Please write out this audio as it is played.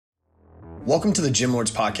Welcome to the Gym Lords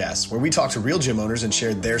Podcast, where we talk to real gym owners and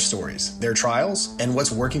share their stories, their trials, and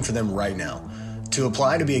what's working for them right now. To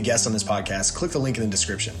apply to be a guest on this podcast, click the link in the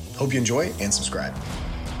description. Hope you enjoy and subscribe.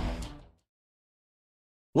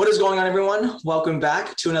 What is going on, everyone? Welcome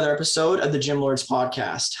back to another episode of the Gym Lords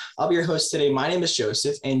Podcast. I'll be your host today. My name is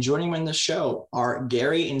Joseph, and joining me on the show are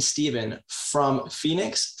Gary and Steven from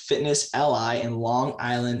Phoenix Fitness LI in Long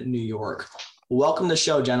Island, New York. Welcome to the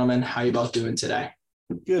show, gentlemen. How are you both doing today?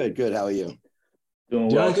 Good. How are you? Doing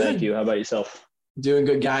well, thank you. How about yourself? Doing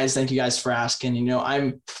good, guys. Thank you guys for asking.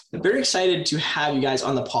 I'm very excited to have you guys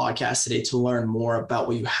on the podcast today to learn more about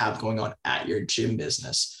what you have going on at your gym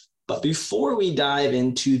business. But before we dive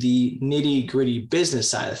into the nitty-gritty business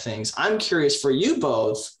side of things, I'm curious for you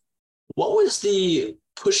both, what was the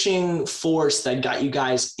pushing force that got you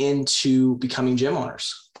guys into becoming gym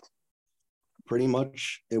owners? Pretty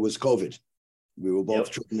much, it was COVID. We were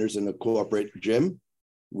both trainers in a corporate gym.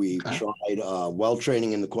 We tried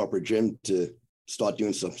training in the corporate gym to start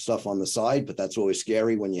doing some stuff on the side, but that's always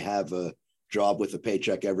scary when you have a job with a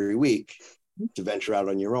paycheck every week to venture out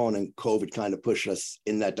on your own. And COVID kind of pushed us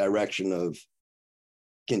in that direction of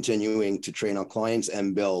continuing to train our clients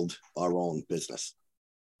and build our own business.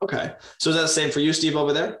 Okay. So is that the same for you, Steve,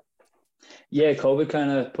 over there? Yeah, COVID kind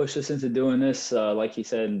of pushed us into doing this. Like he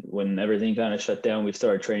said, when everything kind of shut down, we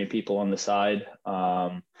started training people on the side.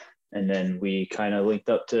 And then we kind of linked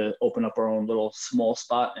up to open up our own little small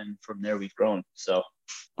spot. And from there, we've grown. So.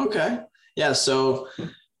 Okay. Yeah. So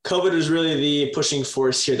COVID was really the pushing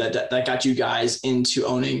force here that got you guys into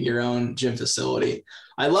owning your own gym facility.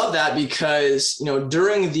 I love that because,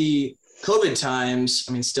 during the COVID times,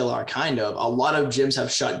 still are kind of, a lot of gyms have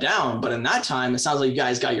shut down, but in that time, it sounds like you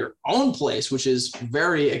guys got your own place, which is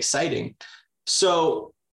very exciting.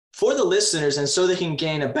 So for the listeners, and so they can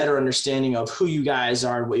gain a better understanding of who you guys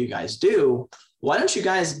are and what you guys do, why don't you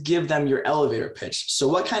guys give them your elevator pitch? So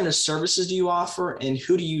what kind of services do you offer and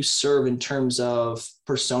who do you serve in terms of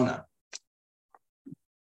persona?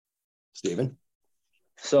 Steven?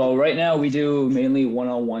 So right now we do mainly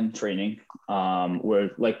one-on-one training.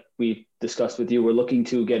 Where, like we discussed with you, we're looking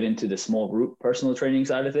to get into the small group personal training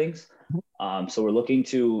side of things. So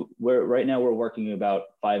right now we're working about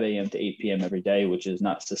 5 a.m. to 8 p.m. every day, which is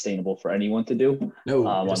not sustainable for anyone to do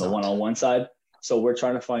on the one-on-one side. So we're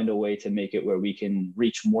trying to find a way to make it where we can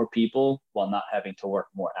reach more people while not having to work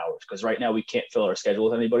more hours. Because right now we can't fill our schedule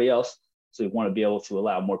with anybody else. So we want to be able to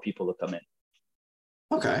allow more people to come in.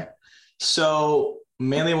 Okay. So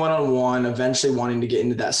mainly one-on-one, eventually wanting to get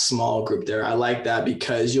into that small group there. I like that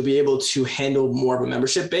because you'll be able to handle more of a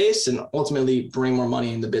membership base and ultimately bring more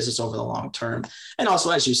money in the business over the long term. And also,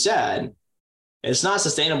 as you said, it's not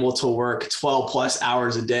sustainable to work 12 plus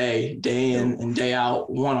hours a day, day in and day out,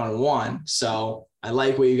 one-on-one. So I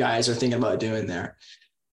like what you guys are thinking about doing there.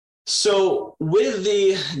 So with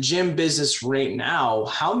the gym business right now,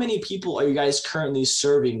 how many people are you guys currently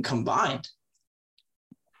serving combined?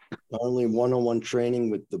 Only one-on-one training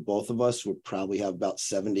with the both of us would probably have about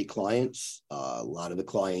 70 clients. A lot of the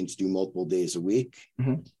clients do multiple days a week.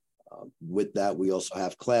 With that, we also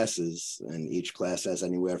have classes, and each class has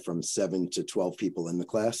anywhere from 7 to 12 people in the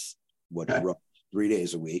class, 3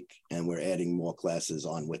 days a week, and we're adding more classes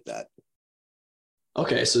on with that.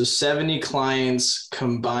 Okay, so 70 clients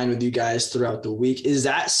combined with you guys throughout the week. Is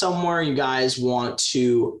that somewhere you guys want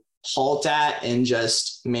to halt at and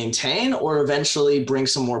just maintain, or eventually bring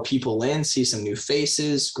some more people in, see some new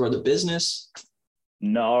faces, grow the business?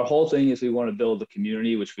 No, our whole thing is we want to build a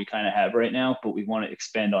community, which we kind of have right now, but we want to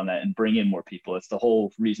expand on that and bring in more people. It's the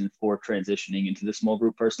whole reason for transitioning into the small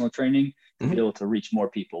group personal training, to be able to reach more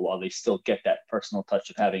people while they still get that personal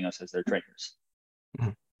touch of having us as their trainers.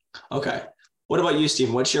 Okay. What about you,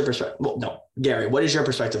 Steve? What's your perspective? Well, no, Gary, what is your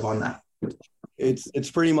perspective on that? It's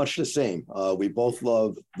pretty much the same. We both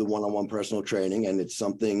love the one-on-one personal training, and it's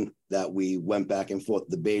something that we went back and forth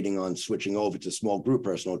debating on switching over to small group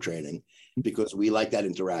personal training because we like that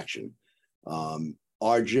interaction.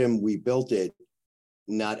 Our gym, we built it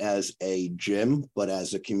not as a gym, but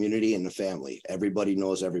as a community and a family. Everybody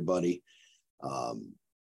knows everybody.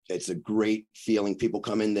 It's a great feeling. People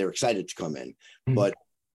come in, they're excited to come in. But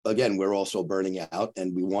again, we're also burning out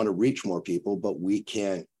and we want to reach more people, but we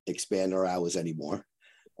can't expand our hours anymore.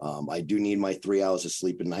 I do need my 3 hours of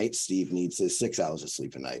sleep a night. Steve needs his 6 hours of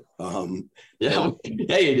sleep a night. Yeah,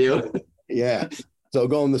 you do. Yeah. So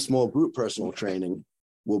going to small group personal training,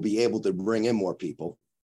 we'll be able to bring in more people.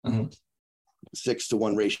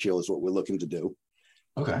 6-to-1 ratio is what we're looking to do.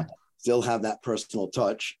 Okay. Still have that personal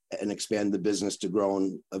touch and expand the business to grow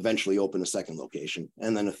and eventually open a second location,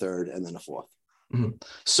 and then a third, and then a fourth.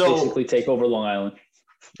 So basically take over Long Island.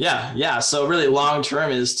 Yeah. So really long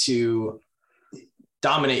term is to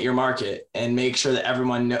dominate your market and make sure that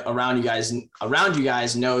everyone around you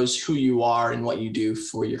guys knows who you are and what you do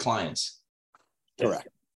for your clients. Correct.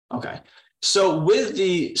 Okay. So with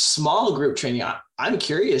the small group training, I'm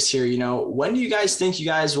curious here, when do you guys think you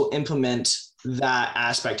guys will implement that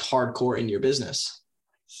aspect hardcore in your business?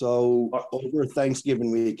 So over Thanksgiving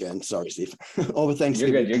weekend, sorry, Steve, over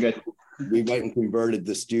Thanksgiving, You're good. We went and converted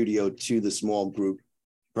the studio to the small group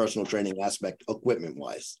personal training aspect equipment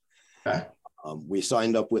wise. Okay. We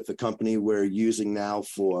signed up with the company we're using now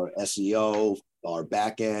for SEO, our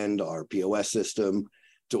back end, our POS system,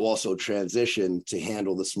 to also transition to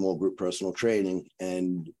handle the small group personal training.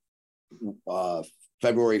 And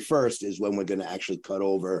February 1st is when we're going to actually cut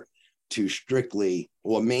over to strictly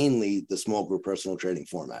or mainly the small group personal training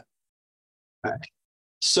format. Okay.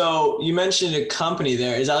 So you mentioned a company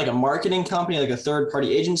there. Is that like a marketing company, like a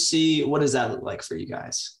third-party agency? What does that look like for you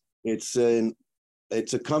guys? It's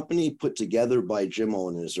a company put together by gym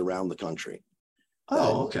owners around the country.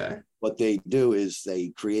 Oh, okay. What they do is they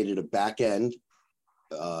created a back end,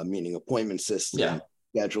 meaning appointment system,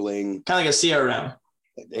 scheduling. Kind of like a CRM.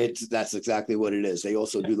 That's exactly what it is. They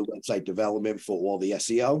also do the website development for all the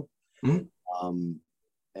SEO. Mm-hmm.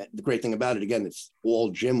 The great thing about it, again, it's all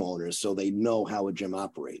gym owners, so they know how a gym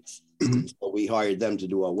operates. Mm-hmm. So we hired them to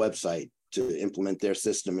do our website to implement their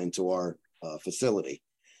system into our facility.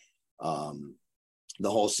 The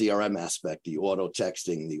whole CRM aspect, the auto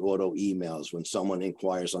texting, the auto emails, when someone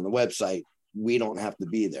inquires on the website, we don't have to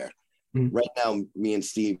be there. Mm-hmm. Right now, me and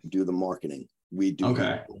Steve do the marketing. We do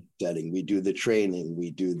the setting, we do the training, we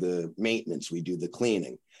do the maintenance, we do the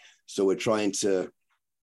cleaning. So we're trying to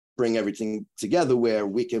bring everything together where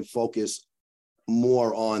we can focus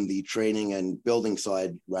more on the training and building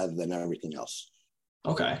side rather than everything else.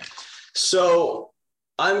 Okay. So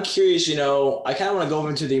I'm curious, I kind of want to go over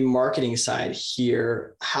into the marketing side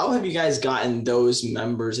here. How have you guys gotten those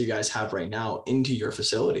members you guys have right now into your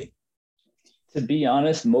facility? To be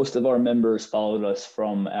honest, most of our members followed us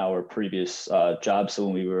from our previous jobs. So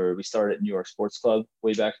when we started at New York Sports Club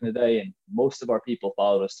way back in the day, and most of our people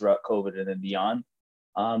followed us throughout COVID and then beyond.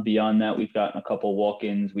 Beyond that, we've gotten a couple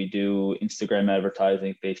walk-ins. We do Instagram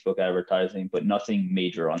advertising, Facebook advertising, but nothing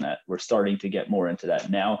major on that. We're starting to get more into that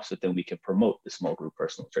now, so then we can promote the small group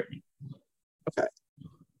personal training. Okay.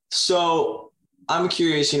 So I'm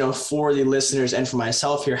curious, for the listeners and for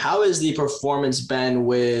myself here, how has the performance been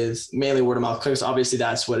with mainly word of mouth clicks? Obviously,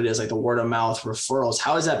 that's what it is, like the word of mouth referrals.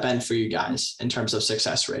 How has that been for you guys in terms of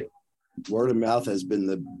success rate? Word of mouth has been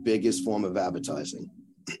the biggest form of advertising.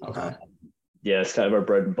 Okay. Yeah, it's kind of our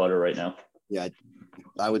bread and butter right now. Yeah,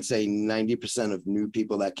 I would say 90% of new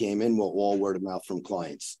people that came in were all word of mouth from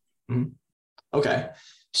clients. Mm-hmm. Okay.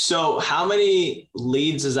 So how many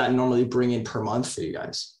leads does that normally bring in per month for you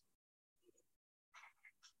guys?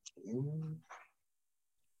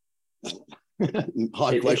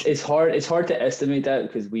 Hard question. It's hard to estimate that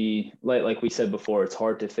because we, like we said before, it's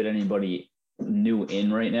hard to fit anybody new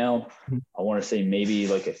in right now. I want to say maybe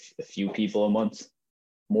like a few people a month.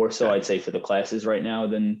 More so, I'd say, for the classes right now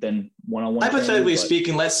than one-on-one. Hypothetically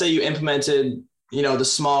speaking, let's say you implemented, the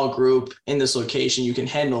small group in this location, you can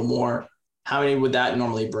handle more. How many would that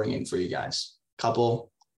normally bring in for you guys?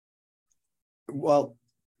 Couple? Well,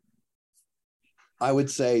 I would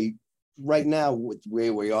say right now with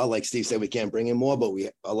where we are, like Steve said, we can't bring in more, but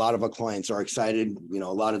a lot of our clients are excited. A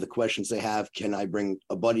lot of the questions they have, can I bring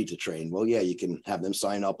a buddy to train? Well, yeah, you can have them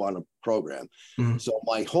sign up on a program. Mm-hmm. So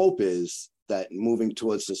my hope is that moving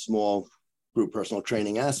towards the small group personal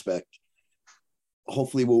training aspect,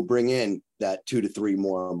 hopefully we'll bring in that 2 to 3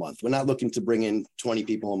 more a month. We're not looking to bring in 20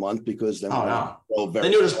 people a month because then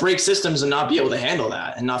then you'll just break systems and not be able to handle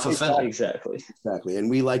that and not fulfill. Exactly. And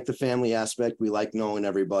we like the family aspect. We like knowing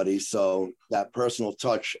everybody. So that personal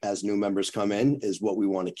touch as new members come in is what we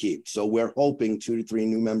want to keep. So we're hoping 2 to 3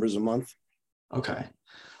 new members a month. Okay.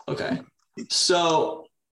 So,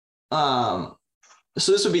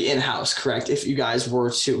 so this would be in-house, correct? If you guys were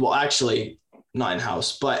to, well, actually not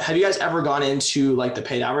in-house, but have you guys ever gone into like the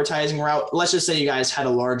paid advertising route? Let's just say you guys had a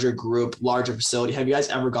larger group, larger facility. Have you guys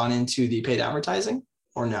ever gone into the paid advertising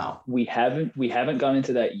or no? We haven't gone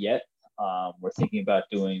into that yet. We're thinking about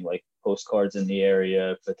doing like postcards in the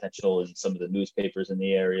area, potential in some of the newspapers in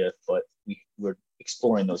the area, but we're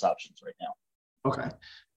exploring those options right now. Okay.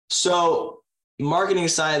 So marketing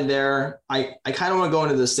side there, I kind of want to go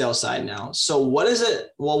into the sales side now. So what does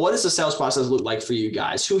the sales process look like for you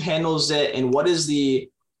guys? Who handles it? And what does the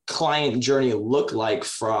client journey look like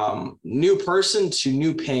from new person to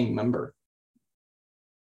new paying member?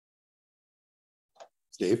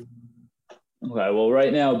 Steve? Okay, well,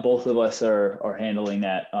 right now, both of us are handling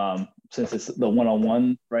that. Since it's the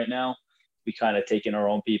one-on-one right now, we kind of take in our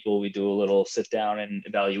own people. We do a little sit down and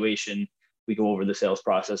evaluation. We go over the sales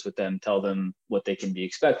process with them, tell them what they can be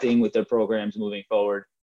expecting with their programs moving forward,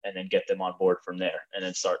 and then get them on board from there, and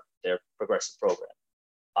then start their progressive program.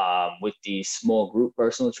 With the small group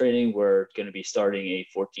personal training, we're going to be starting a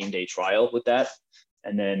 14-day trial with that.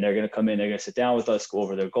 And then they're going to come in, they're going to sit down with us, go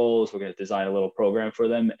over their goals. We're going to design a little program for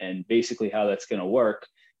them. And basically how that's going to work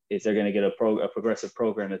is they're going to get a progressive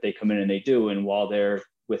program that they come in and they do. And while they're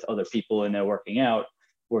with other people and they're working out,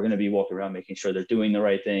 we're going to be walking around making sure they're doing the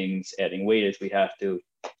right things, adding weight as we have to.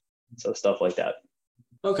 So stuff like that.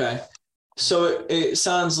 Okay. So it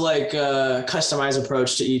sounds like a customized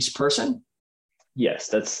approach to each person. Yes,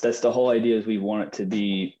 that's the whole idea, is we want it to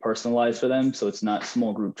be personalized for them. So it's not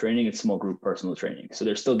small group training, it's small group personal training. So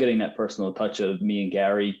they're still getting that personal touch of me and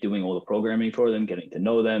Gary doing all the programming for them, getting to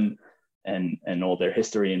know them and all their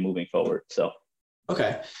history and moving forward. So,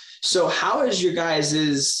 okay. So how has your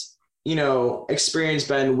guys's, experience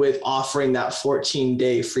been with offering that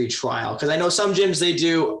 14-day free trial? Because I know some gyms, they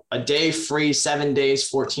do a day free, 7 days,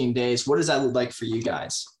 14 days. What does that look like for you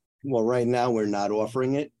guys? Well, right now we're not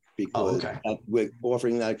offering it, because we're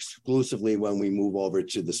offering that exclusively when we move over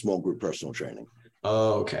to the small group personal training.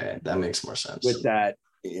 Okay. That makes more sense. With that,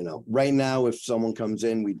 right now, if someone comes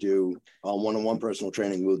in, we do one-on-one personal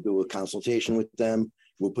training. We'll do a consultation with them.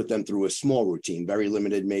 We'll put them through a small routine, very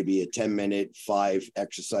limited, maybe a 10-minute, 5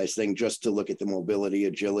 exercise thing, just to look at the mobility,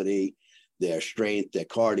 agility, their strength, their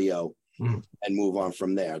cardio, and move on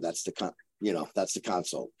from there. That's that's the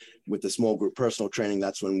consult. With the small group personal training,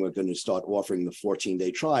 that's when we're going to start offering the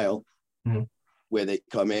 14-day trial, where they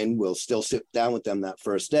come in. We'll still sit down with them that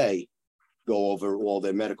first day, go over all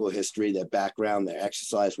their medical history, their background, their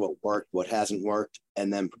exercise, what worked, what hasn't worked,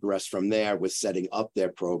 and then progress from there with setting up their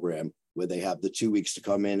program, where they have the 2 weeks to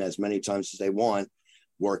come in as many times as they want,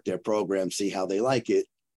 work their program, see how they like it,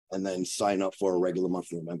 and then sign up for a regular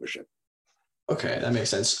monthly membership. Okay, that makes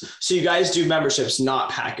sense. So you guys do memberships, not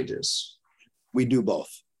packages? We do both.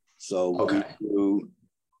 So okay. We do,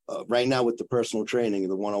 right now with the personal training,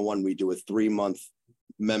 the one-on-one, we do a 3-month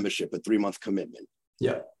membership, a 3-month commitment.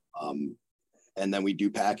 Yeah. And then we do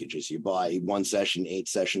packages. You buy 1 session, 8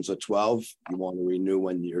 sessions, or 12. You want to renew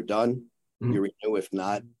when you're done, you renew. If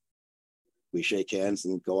not, we shake hands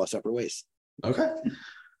and go our separate ways. Okay.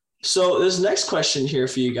 So this next question here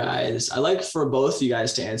for you guys, I like for both you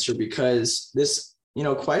guys to answer, because this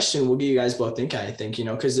question will get you guys both thinking, I think,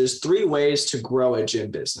 because there's 3 ways to grow a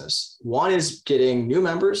gym business. 1 is getting new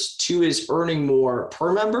members, 2 is earning more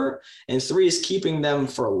per member, and 3 is keeping them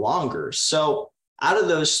for longer. So out of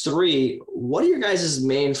those 3, what are your guys'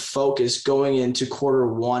 main focus going into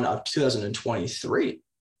Q1 of 2023?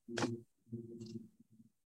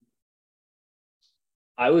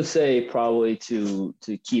 I would say probably to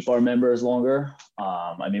keep our members longer.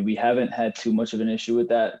 We haven't had too much of an issue with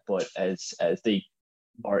that, but as they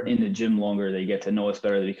are in the gym longer, they get to know us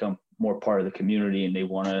better, they become more part of the community, and they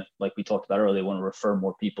want to, like we talked about earlier, they want to refer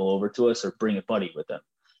more people over to us or bring a buddy with them.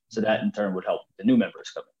 So that in turn would help the new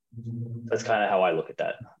members come in. That's kind of how I look at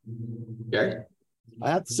that. Yeah.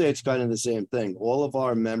 I have to say it's kind of the same thing. All of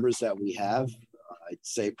our members that we have, I'd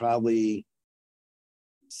say probably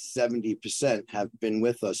 70% have been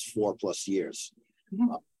with us 4+ years.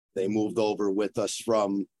 They moved over with us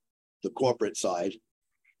from the corporate side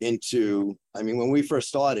into, when we first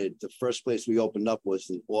started, the first place we opened up was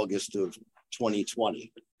in August of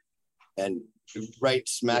 2020. And right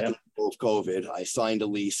smack in the middle of COVID, I signed a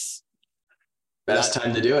lease. Best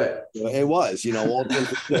time to do it. It was, all gyms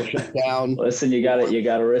were still shut down. Listen, you got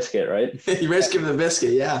to risk it, right? You risk him the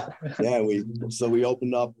biscuit, yeah. Yeah, we officially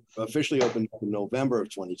opened up in November of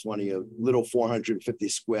 2020, a little 450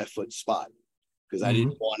 square foot spot, because I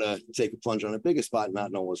didn't want to take a plunge on a bigger spot and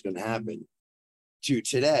not know what was going to happen. To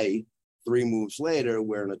today, 3 moves later,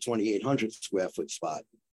 we're in a 2,800 square foot spot.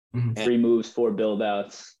 3 moves, 4 build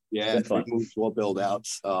outs. Yeah, 3 moves, 4 build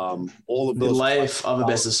outs. All of those. The life of a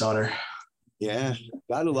business owner. Yeah,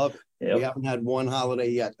 gotta love it. Yep. We haven't had one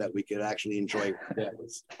holiday yet that we could actually enjoy. That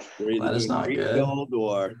is not good.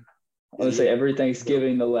 Or I would say every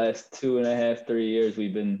Thanksgiving the last 2.5, 3 years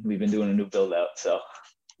we've been doing a new build out. So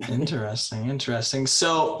interesting.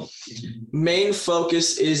 So main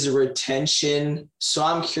focus is retention. So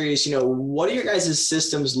I'm curious, what do your guys'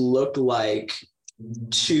 systems look like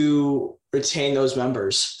to retain those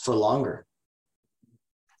members for longer?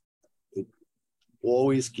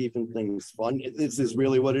 Always keeping things fun. This is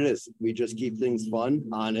really what it is. We just keep things fun,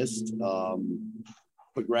 honest,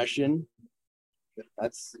 progression.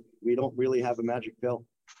 We don't really have a magic pill.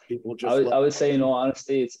 People I would say, in all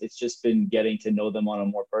honesty, it's just been getting to know them on a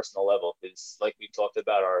more personal level, because like we talked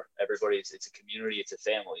about, it's a community, it's a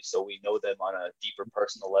family. So we know them on a deeper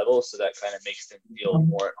personal level. So that kind of makes them feel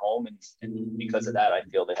more at home. And because of that, I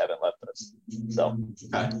feel they haven't left us. So,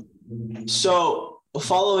 okay. So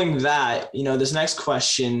following that, this next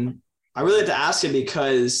question, I really like to ask it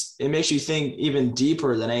because it makes you think even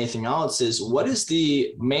deeper than anything else, is what is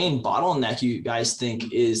the main bottleneck you guys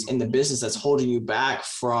think is in the business that's holding you back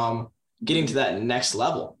from getting to that next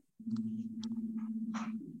level?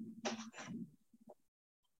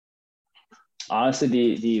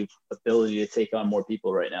 Honestly, the ability to take on more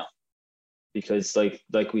people right now, because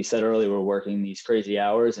like we said earlier, we're working these crazy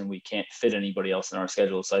hours and we can't fit anybody else in our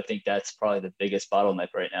schedule. So I think that's probably the biggest bottleneck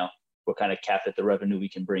right now. We're kind of capped at the revenue we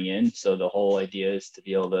can bring in. So the whole idea is to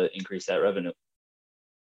be able to increase that revenue.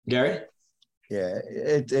 Gary? Yeah,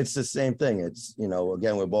 it's the same thing. It's,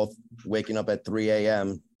 again, we're both waking up at 3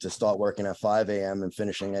 a.m. to start working at 5 a.m. and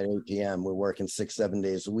finishing at 8 p.m. We're working 6-7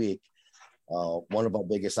 days a week. One of our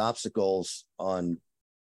biggest obstacles on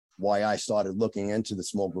why I started looking into the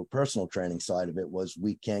small group personal training side of it was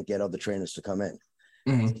we can't get other trainers to come in.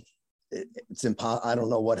 Mm-hmm. It's impossible. I don't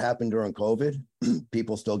know what happened during COVID.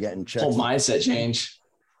 People still getting checked. Whole mindset change.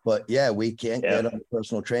 But yeah, we can't get other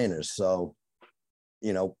personal trainers. So,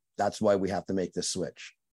 that's why we have to make this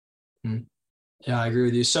switch. Mm-hmm. Yeah, I agree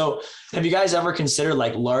with you. So have you guys ever considered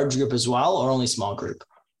like large group as well, or only small group?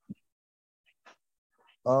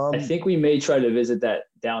 I think we may try to visit that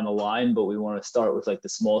down the line, but we want to start with like the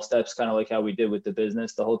small steps, kind of like how we did with the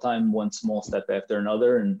business the whole time, one small step after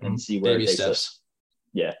another, and see where baby it takes steps. us.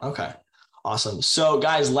 Yeah. Okay. Awesome. So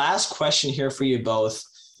guys, last question here for you both.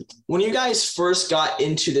 When you guys first got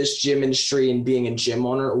into this gym industry and being a gym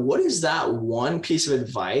owner, what is that one piece of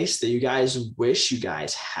advice that you guys wish you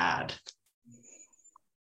guys had?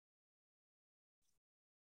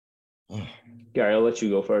 Gary, I'll let you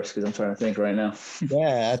go first because I'm trying to think right now.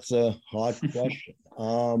 Yeah, that's a hard question.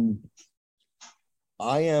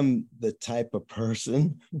 I am the type of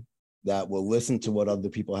person that will listen to what other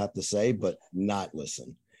people have to say, but not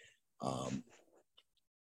listen.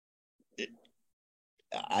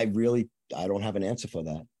 I don't have an answer for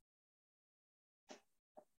that.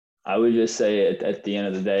 I would just say at the end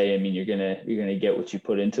of the day, I mean, you're gonna get what you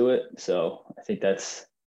put into it. So I think that's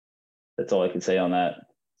all I can say on that.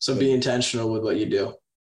 So be intentional with what you do.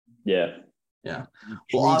 Yeah. Yeah.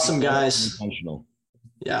 Well, awesome, guys. Intentional.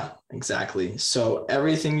 Yeah, exactly. So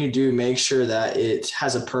everything you do, make sure that it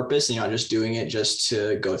has a purpose and you're not just doing it just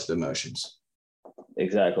to go through the motions.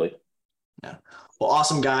 Exactly. Yeah. Well,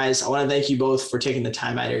 awesome, guys. I want to thank you both for taking the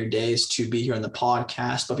time out of your days to be here on the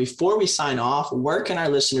podcast. But before we sign off, where can our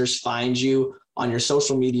listeners find you on your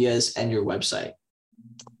social medias and your website?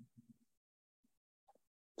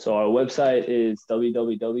 So our website is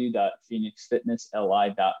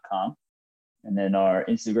www.phoenixfitnessli.com. And then our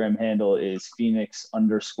Instagram handle is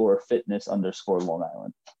Phoenix_fitness_Long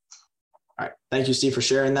Island. All right. Thank you, Steve, for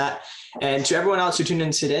sharing that. And to everyone else who tuned in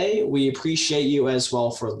today, we appreciate you as well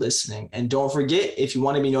for listening. And don't forget, if you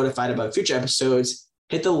want to be notified about future episodes,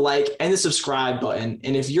 hit the like and the subscribe button.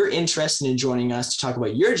 And if you're interested in joining us to talk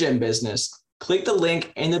about your gym business, click the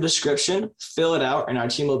link in the description, fill it out, and our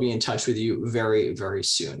team will be in touch with you very, very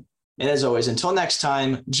soon. And as always, until next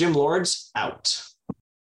time, Gym Lords out.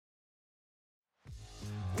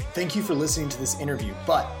 Thank you for listening to this interview,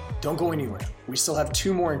 but don't go anywhere. We still have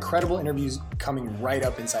 2 more incredible interviews coming right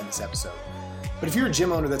up inside this episode. But if you're a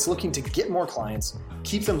gym owner that's looking to get more clients,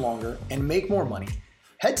 keep them longer, and make more money,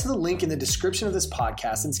 head to the link in the description of this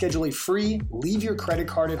podcast and schedule a free leave your credit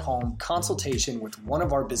card at home consultation with one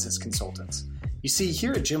of our business consultants. You see,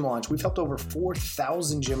 here at Gym Launch, we've helped over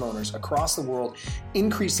 4,000 gym owners across the world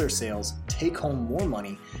increase their sales, take home more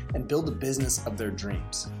money, and build the business of their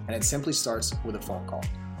dreams. And it simply starts with a phone call.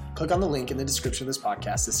 Click on the link in the description of this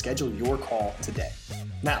podcast to schedule your call today.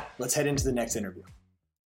 Now, let's head into the next interview.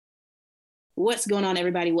 What's going on,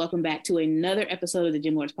 everybody? Welcome back to another episode of the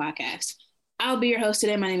Gym Lords Podcast. I'll be your host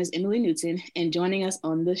today. My name is Emily Newton, and joining us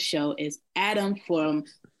on the show is Adam from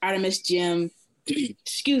Artemis Gym,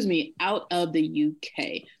 out of the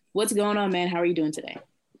UK. What's going on, man? How are you doing today?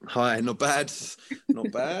 Hi, not bad.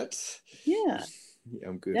 Not bad. Yeah,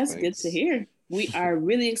 I'm good. That's thanks. good to hear. We are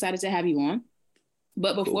really excited to have you on.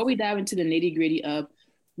 But before we dive into the nitty-gritty of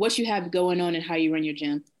what you have going on and how you run your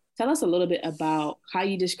gym, tell us a little bit about how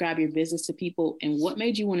you describe your business to people and what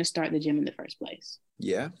made you want to start the gym in the first place.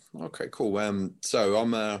 Yeah. Okay, cool. So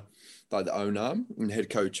I'm like the owner and head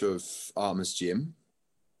coach of Artemis Gym.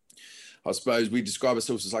 I suppose we describe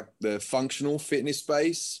ourselves as like the functional fitness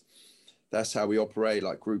space. That's how we operate,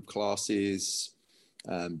 like group classes,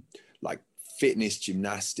 like fitness,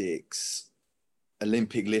 gymnastics,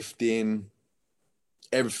 Olympic lifting,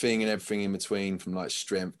 everything in between, from like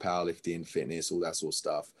strength, powerlifting, fitness, all that sort of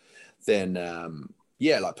stuff. Then,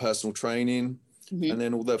 like personal training, and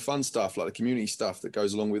then all the fun stuff, like the community stuff that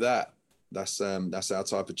goes along with that. That's our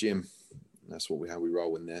type of gym. That's how we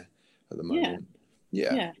roll in there at the moment.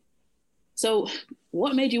 Yeah. So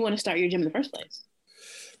what made you want to start your gym in the first place?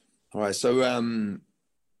 All right. So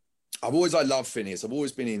I've always loved fitness. I've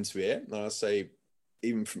always been into it. And I say,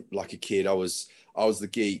 even from like a kid, I was the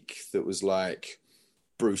geek that was like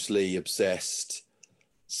Bruce Lee obsessed,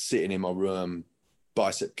 sitting in my room,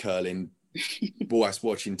 bicep curling, always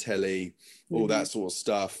watching telly, all that sort of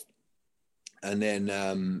stuff. And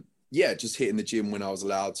then, just hitting the gym when I was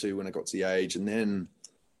allowed to, when I got to the age. And then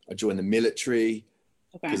I joined the military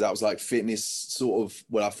because that was like fitness sort of,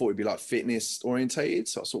 I thought it'd be like fitness orientated.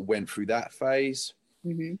 So I sort of went through that phase,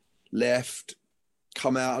 left,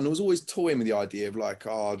 come out, and I was always toying with the idea of like,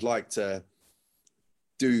 I'd like to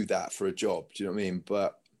do that for a job. Do you know what I mean?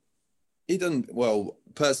 But it doesn't,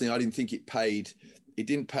 personally, I didn't think it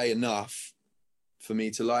didn't pay enough for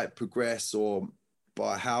me to like progress or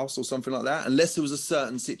buy a house or something like that, unless there was a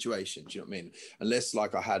certain situation. Do you know what I mean? Unless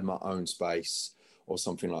like I had my own space or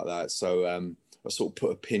something like that. So I sort of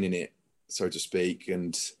put a pin in it, so to speak.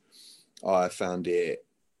 And I found it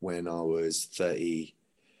when I was 30,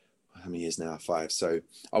 how many years now? 5. So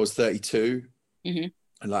I was 32 and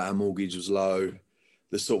like our mortgage was low.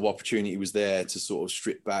 The sort of opportunity was there to sort of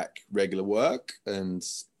strip back regular work, and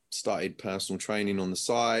started personal training on the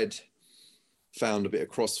side. Found a bit of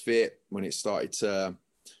CrossFit when it started to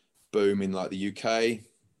boom in like the UK,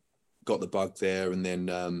 got the bug there, and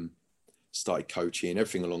then started coaching,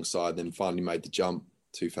 everything alongside, then finally made the jump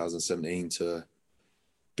 2017 to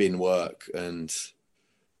bin work and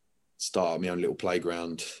start my own little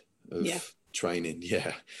playground of training.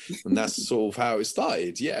 And that's sort of how it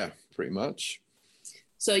started. Pretty much.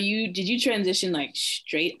 So did you transition like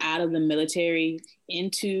straight out of the military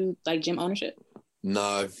into like gym ownership?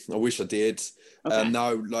 No, I wish I did.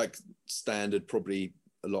 No, like standard, probably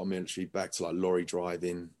a lot of military, back to like lorry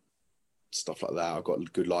driving, stuff like that. I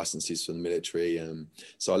got good licenses from the military.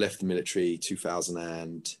 So I left the military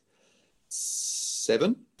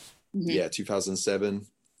 2007. 2007.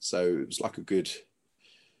 So it was like a good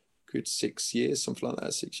 6 years, something like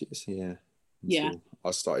that. 6 years. Until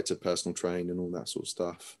I started to personal train and all that sort of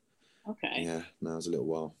stuff. That was a little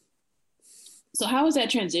while. So how was that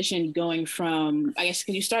transition going from, I guess,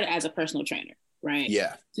 because you started as a personal trainer, right?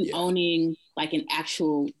 To owning like an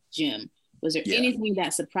actual gym. Was there anything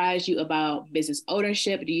that surprised you about business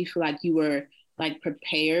ownership? Do you feel like you were like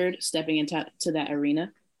prepared stepping into that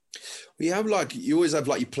arena? You always have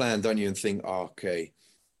like your plan, don't you? And think, okay,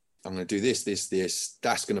 I'm going to do this.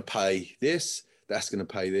 That's going to pay this. That's going to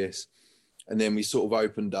pay this. And then we sort of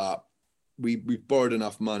opened up. We borrowed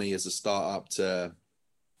enough money as a startup to,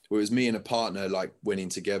 it was me and a partner like went in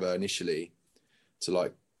together initially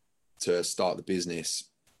to start the business.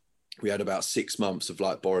 We had about 6 months of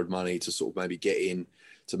like borrowed money to sort of maybe get in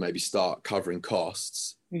to maybe start covering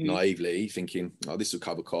costs, naively thinking, this will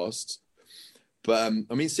cover costs. But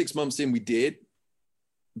 6 months in we did,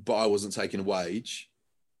 but I wasn't taking a wage,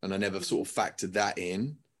 and I never sort of factored that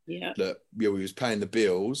in. That we was paying the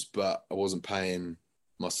bills, but I wasn't paying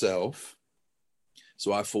myself.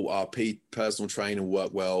 So I thought our personal trainer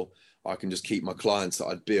worked well. I can just keep my clients that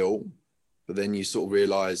I'd built. But then you sort of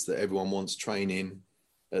realize that everyone wants training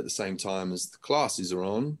at the same time as the classes are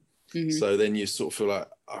on. So then you sort of feel like,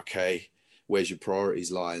 okay, where's your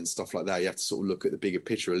priorities lie and stuff like that. You have to sort of look at the bigger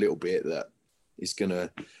picture a little bit, that it's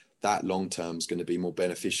that long term is going to be more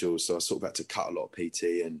beneficial. So I sort of had to cut a lot of PT,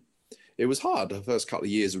 and it was hard. The first couple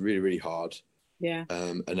of years were really, really hard.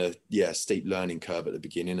 And a steep learning curve at the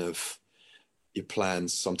beginning of your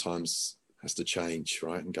plans sometimes has to change,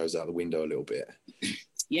 right? And goes out the window a little bit.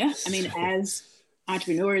 As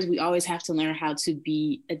entrepreneurs, we always have to learn how to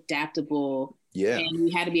be adaptable. And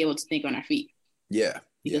we had to be able to think on our feet.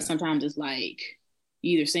 Because sometimes it's like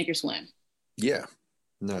you either sink or swim.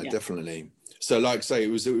 Definitely. So like say,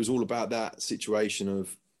 it was all about that situation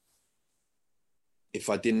of, if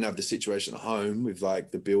I didn't have the situation at home with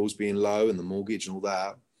like the bills being low and the mortgage and all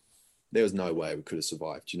that, there was no way we could have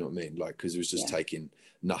survived. Do you know what I mean? Like, because it was just taking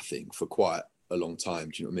nothing for quite a long time.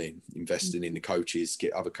 Do you know what I mean? Investing in the coaches,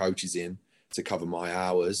 get other coaches in to cover my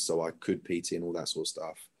hours so I could PT and all that sort of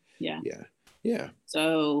stuff.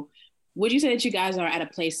 So would you say that you guys are at a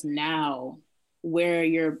place now where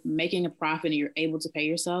you're making a profit and you're able to pay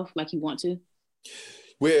yourself like you want to?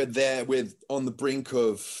 We're on the brink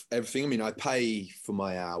of everything. I pay for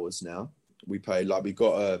my hours now. We pay, like,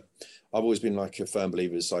 I've always been like a firm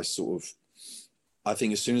believer, so I sort of I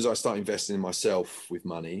think as soon as I start investing in myself with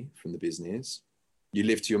money from the business, you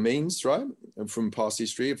live to your means, right? And from past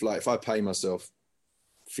history of like, if I pay myself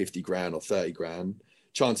 50 grand or 30 grand,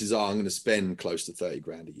 chances are I'm going to spend close to 30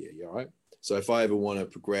 grand a year. Yeah, right. So if I ever want to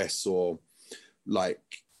progress or like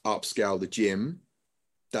upscale the gym,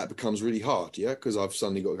 that becomes really hard. Yeah. Because I've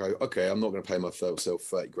suddenly got to go, okay, I'm not going to pay myself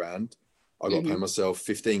 30 grand. I've got to pay myself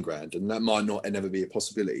 15 grand. And that might not never be a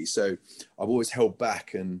possibility. So I've always held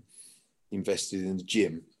back and invested in the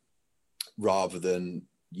gym rather than,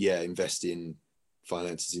 invest in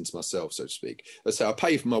finances into myself, so to speak. Let's say I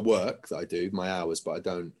pay for my work that I do, my hours, but I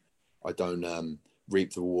don't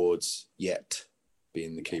reap the rewards yet,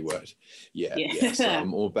 being the key word. Yeah. So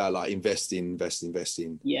I'm all about like investing.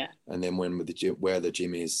 Yeah. And then when where the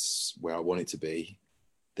gym is where I want it to be,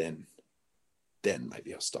 then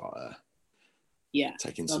maybe I'll start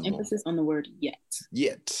taking some emphasis on the word yet.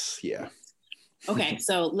 Yeah. Okay,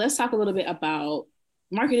 so let's talk a little bit about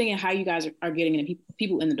marketing and how you guys are getting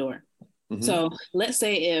people in the door. Mm-hmm. So let's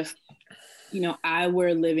say if, I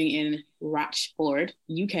were living in Rochford,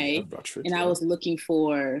 UK, and I was looking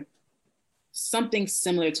for something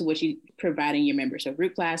similar to what you provide in your members. So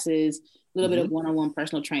group classes, a little bit of one-on-one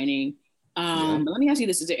personal training. But let me ask you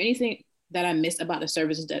this. Is there anything that I missed about the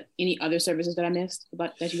services any other services that I missed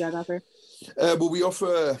about that you guys offer? Well, we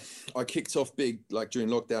offer, I kicked off big, like during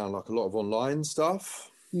lockdown, like a lot of online stuff,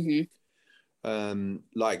 like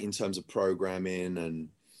in terms of programming and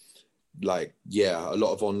like, a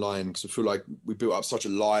lot of online, because I feel like we built up such a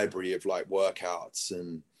library of like workouts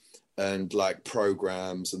and like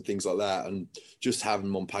programs and things like that. And just having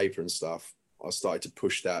them on paper and stuff, I started to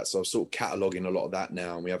push that. So I'm sort of cataloging a lot of that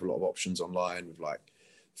now. And we have a lot of options online with like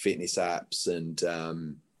fitness apps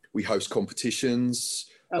and we host competitions.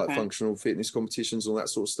 Like functional fitness competitions, all that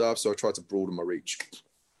sort of stuff. So I try to broaden my reach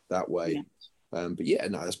that way. But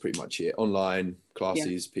that's pretty much it. Online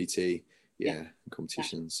classes, PT,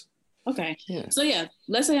 competitions. Okay. Yeah. So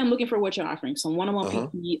let's say I'm looking for what you're offering. Some one-on-one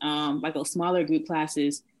PT, like those smaller group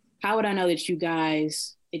classes. How would I know that you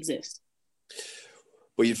guys exist?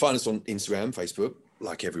 Well, you'd find us on Instagram, Facebook,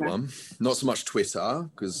 like everyone. Not so much Twitter,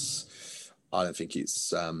 because I don't think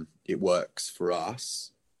it works for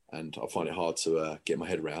us. And I find it hard to get my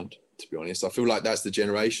head around, to be honest. I feel like that's the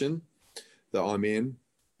generation that I'm in.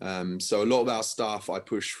 So a lot of our stuff I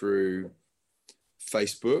push through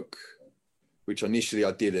Facebook, which initially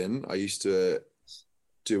I didn't. I used to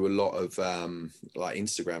do a lot of like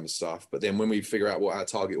Instagram and stuff. But then when we figure out what our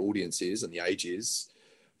target audience is and the ages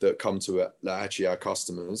that come to it, actually our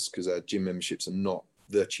customers, because our gym memberships are not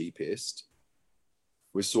the cheapest,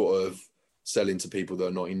 we're sort of selling to people that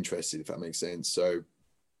are not interested, if that makes sense. So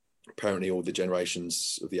apparently all the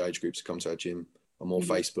generations of the age groups that come to our gym are more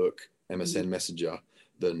Facebook, MSN Messenger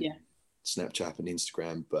than Snapchat and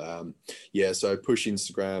Instagram. But so push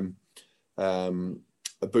Instagram,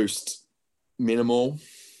 a boost minimal.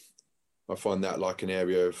 I find that like an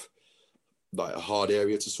area of like a hard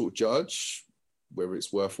area to sort of judge whether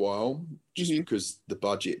it's worthwhile, just because the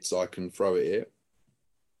budgets I can throw at it,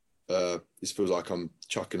 this feels like I'm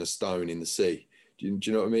chucking a stone in the sea. Do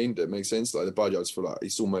you know what I mean? That makes sense. Like the budget, I just feel like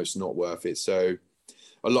it's almost not worth it. So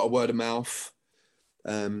a lot of word of mouth.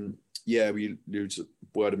 We use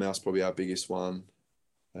word of mouth is probably our biggest one.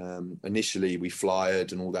 Initially we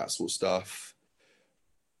flyered and all that sort of stuff.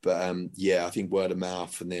 But I think word of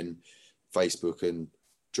mouth and then Facebook and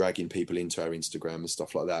dragging people into our Instagram and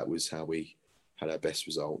stuff like that was how we had our best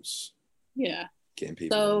results. Yeah. Getting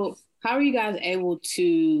people. So how are you guys able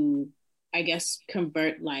to, I guess,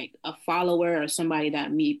 convert like a follower or somebody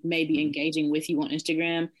that may be engaging with you on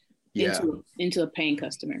Instagram into a paying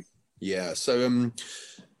customer? Yeah. So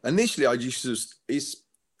initially I used to,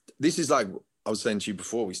 this is like I was saying to you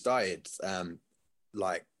before we started,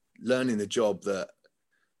 like learning the job that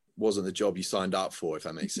wasn't the job you signed up for, if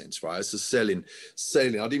that makes sense, right? It's just selling.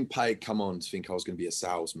 I didn't come on to think I was going to be a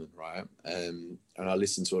salesman, right? And I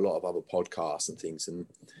listened to a lot of other podcasts and things, and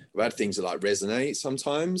I've had things that like resonate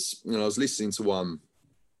sometimes. I was listening to one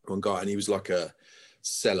guy, and he was like a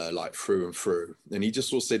seller, like through and through, and he just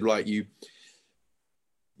sort of said, like, you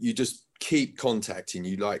just keep contacting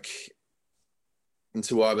you, like,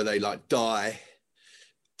 until either they like die,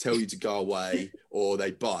 tell you to go away, or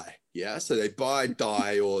they buy. Yeah, so they buy,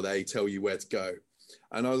 die, or they tell you where to go.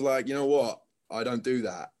 And I was like, you know what? I don't do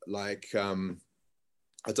that. Like,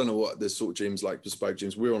 I don't know what the sort of gyms, like bespoke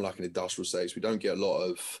gyms, we're on like an industrial stage. We don't get a lot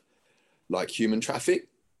of like human traffic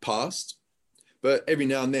past. But every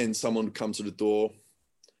now and then someone would come to the door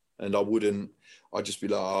and I'd just be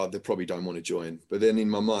like, oh, they probably don't want to join. But then in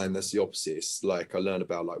my mind, that's the opposite. It's like I learned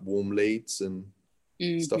about like warm leads and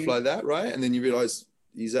stuff like that, right? And then you realize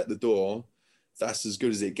he's at the door that's as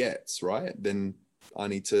good as it gets, right? Then I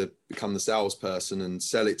need to become the salesperson and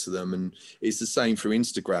sell it to them. And it's the same through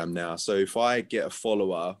Instagram now. So if I get a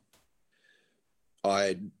follower,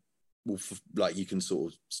 I will, like, you can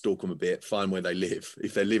sort of stalk them a bit, find where they live.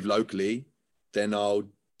 If they live locally, then I'll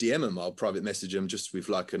DM them, I'll private message them just with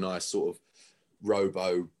like a nice sort of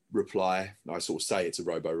robo reply. I sort of say it's a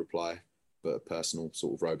robo reply, but a personal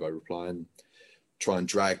sort of robo reply, and try and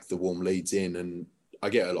drag the warm leads in. And I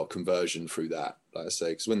get a lot of conversion through that, like I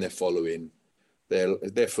say, because when they're following,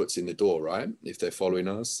 their foot's in the door, right? If they're following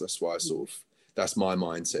us, that's why that's my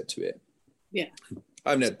mindset to it. Yeah. I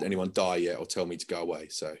haven't had anyone die yet or tell me to go away,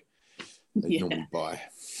 so they normally buy.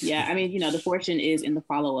 Yeah, I mean, the fortune is in the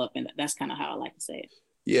follow-up, and that's kind of how I like to say it.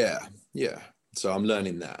 Yeah. So I'm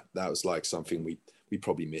learning that. That was like something we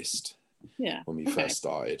probably missed when we first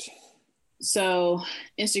started. So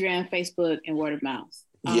Instagram, Facebook, and word of mouth.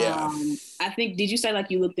 Yeah. I think, did you say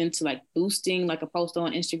like you looked into like boosting like a post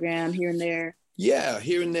on Instagram here and there? Yeah,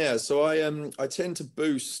 here and there. So I tend to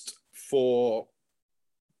boost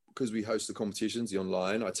because we host the competitions, the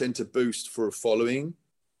online, I tend to boost for a following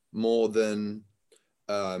more than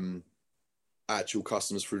actual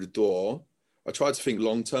customers through the door. I try to think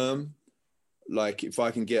long term. Like if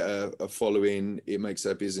I can get a following, it makes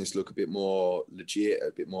our business look a bit more legit,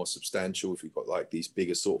 a bit more substantial if we've got like these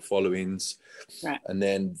bigger sort of followings. Right. And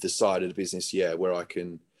then the side of the business, where I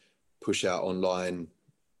can push out online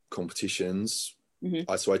competitions.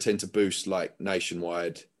 Mm-hmm. So I tend to boost like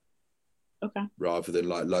nationwide rather than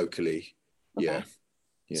like locally. Okay.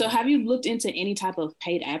 Yeah. So have you looked into any type of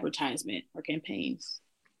paid advertisement or campaigns?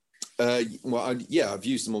 I've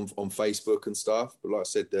used them on Facebook and stuff, but like I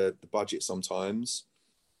said, the budget sometimes,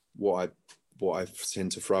 what I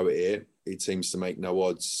tend to throw at it seems to make no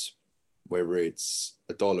odds, whether it's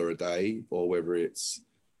 $1 a day or whether it's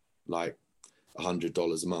like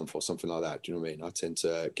 $100 a month or something like that. Do you know what I mean? I tend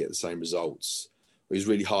to get the same results. It was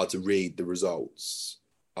really hard to read the results,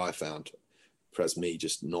 I found. Perhaps me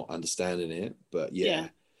just not understanding it, but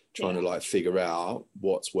trying to like figure out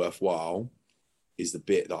what's worthwhile is the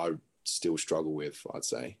bit that I still struggle with, I'd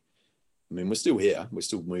say. I mean, we're still here, we're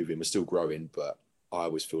still moving, we're still growing, but I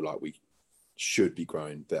always feel like we should be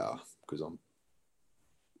growing better because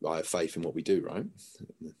I have faith in what we do, right?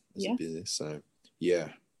 As a business. So yeah.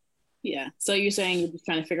 So you're saying you're just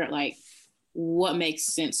trying to figure out like what makes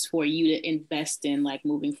sense for you to invest in like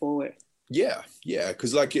moving forward. Yeah.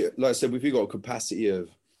 Because like I said, if we've got a capacity of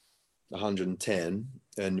 110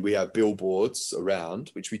 and we have billboards around,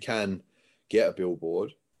 which we can get a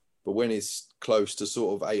billboard, but when it's close to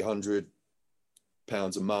sort of £800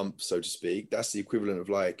 a month, so to speak, that's the equivalent of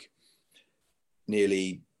like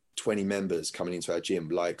nearly 20 members coming into our gym.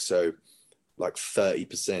 Like 30%.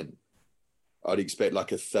 I'd expect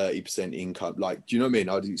like a 30% income. Like, do you know what I mean?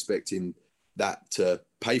 I'd be expecting that to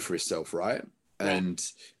pay for itself, right? And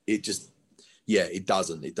it just, it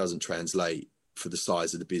doesn't translate for the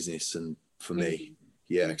size of the business and for me.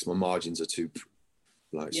 Yeah, because my margins are too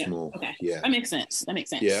small. Okay. Yeah. That makes sense.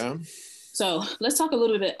 Yeah. So let's talk a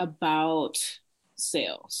little bit about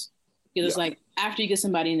sales. Because it's like after you get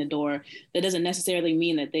somebody in the door, that doesn't necessarily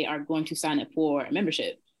mean that they are going to sign up for a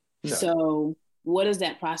membership. No. So what does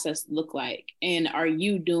that process look like? And are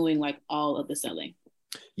you doing like all of the selling?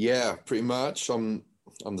 Yeah, pretty much. I'm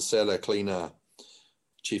the seller, cleaner,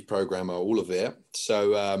 chief programmer, all of it.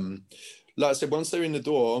 So like I said, once they're in the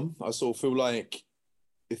door, I sort of feel like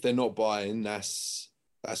if they're not buying, that's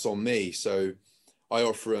on me. So I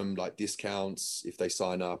offer them like discounts if they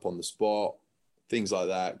sign up on the spot, things like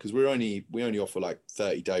that. Because we only offer like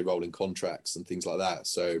 30-day rolling contracts and things like that.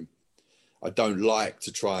 So I don't like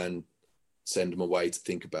to try and send them away to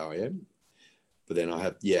think about it. But then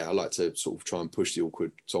I like to sort of try and push the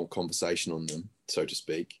awkward sort of conversation on them, so to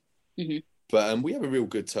speak. Mm-hmm. But we have a real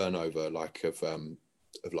good turnover, like of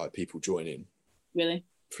like people joining. Really?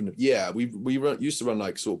 We used to run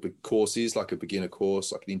like sort of big courses, like a beginner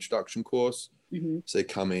course, like an introduction course. Mm-hmm. So they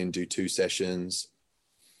come in, do 2 sessions.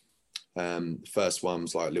 First one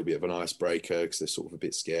was like a little bit of an icebreaker because they're sort of a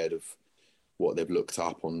bit scared of what they've looked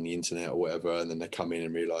up on the internet or whatever, and then they come in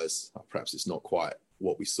and realize perhaps it's not quite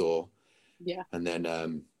what we saw. Yeah. And then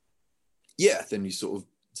then you sort of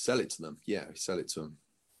sell it to them. Yeah, sell it to them.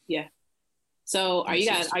 Yeah. So are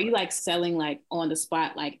you like selling like on the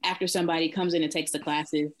spot, like after somebody comes in and takes the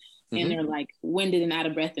classes and they're like winded and out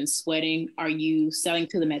of breath and sweating, are you selling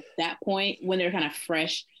to them at that point when they're kind of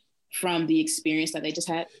fresh from the experience that they just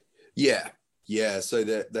had? Yeah. So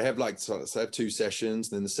they have like, so I have 2 sessions.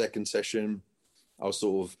 Then the second session, I'll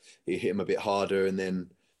sort of hit them a bit harder and then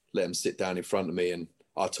let them sit down in front of me and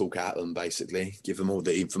I'll talk at them, basically, give them all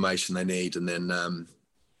the information they need. And then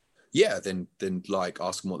yeah, then like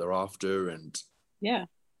ask them what they're after, and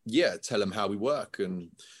tell them how we work and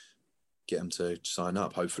get them to sign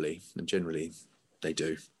up, hopefully. And generally they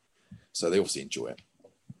do. So they obviously enjoy it.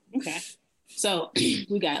 Okay. So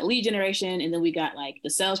we got lead generation, and then we got like the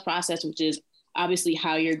sales process, which is obviously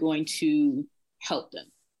how you're going to help them.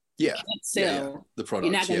 Yeah. Sell the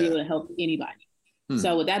product. You're not going to be able to help anybody.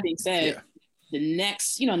 So with that being said, the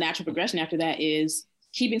next, natural progression after that is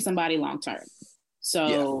keeping somebody long-term.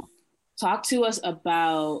 So talk to us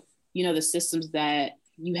about, the systems that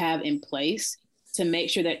you have in place to make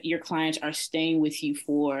sure that your clients are staying with you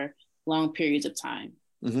for long periods of time.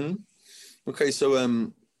 Mm-hmm. Okay.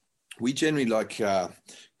 So, we generally like,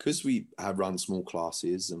 because we have run small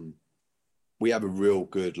classes, and we have a real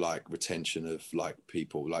good like retention of like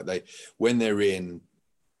people, like when they're in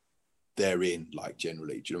like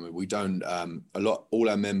generally, do you know what I mean? We don't, all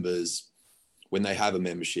our members, when they have a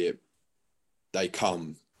membership, they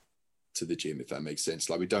come to the gym, if that makes sense.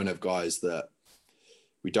 Like we don't have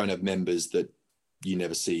members that you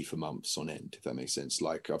never see for months on end, if that makes sense.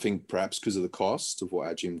 Like I think perhaps because of the cost of what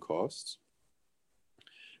our gym costs,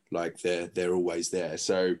 like they're always there.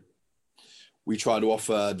 So we try to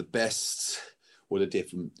offer the best or the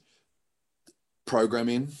different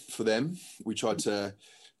programming for them. We try to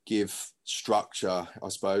give structure, I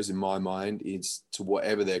suppose, in my mind, is to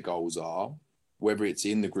whatever their goals are, whether it's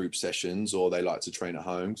in the group sessions or they like to train at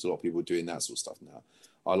home, because a lot of people are doing that sort of stuff now.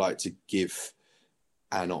 I like to give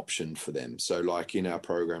an option for them. So like in our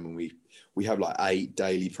program, we have like 8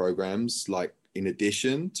 daily programs, like in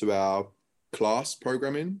addition to our class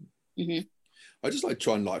programming. Mm-hmm. I just like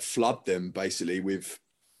try and like flood them basically with,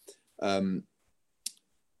 I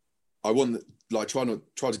want like try to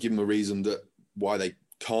give them a reason that why they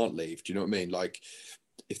can't leave. Do you know what I mean? Like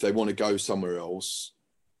if they want to go somewhere else,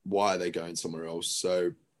 why are they going somewhere else?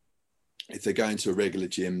 So if they're going to a regular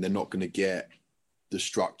gym, they're not going to get the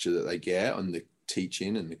structure that they get on the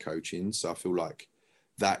teaching and the coaching. So I feel like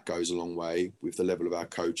that goes a long way with the level of our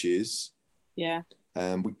coaches. Yeah.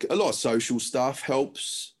 A lot of social stuff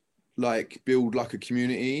helps like build like a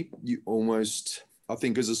community. I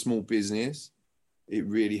think as a small business, it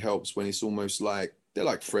really helps when it's almost like they're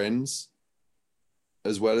like friends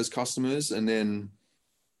as well as customers. And then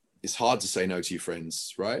it's hard to say no to your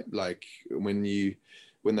friends, right? Like when they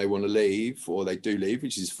want to leave or they do leave,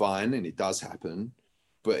 which is fine. And it does happen,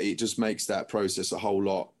 but it just makes that process a whole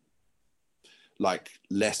lot like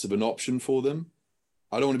less of an option for them.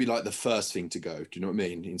 I don't want to be like the first thing to go. Do you know what I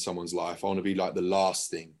mean? In someone's life, I want to be like the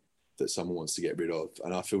last thing that someone wants to get rid of.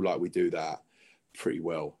 And I feel like we do that pretty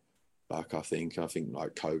well. Like I think like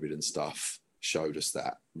COVID and stuff showed us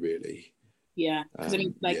that really. Yeah. Because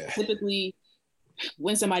typically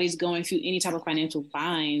when somebody's going through any type of financial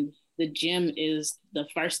bind, the gym is the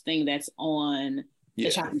first thing that's on the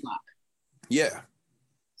chopping block. Yeah.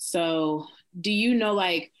 So do you know,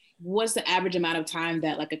 like, what's the average amount of time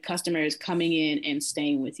that like a customer is coming in and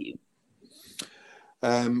staying with you?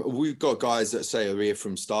 We've got guys that say are here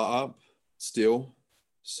from startup still.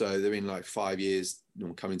 So they're in like 5 years,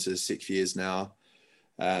 coming to 6 years now.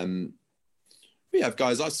 We have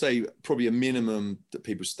guys, I'd say probably a minimum that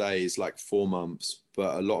people stay is like 4 months,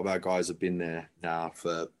 but a lot of our guys have been there now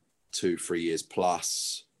for 2-3 years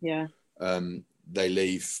plus. Yeah. They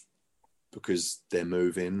leave because they're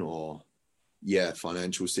moving or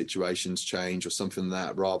financial situations change or something like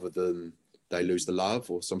that, rather than they lose the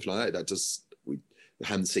love or something like that. We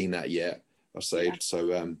haven't seen that yet, I'll say. Yeah.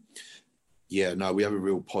 So, we have a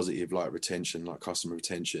real positive like retention, like customer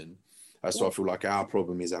retention. So I feel like our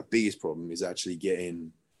biggest problem is actually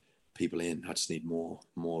getting people in. I just need more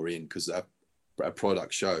in, because our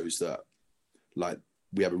product shows that like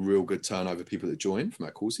we have a real good turnover of people that join from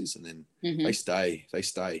our courses, and then they stay.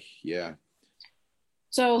 Yeah.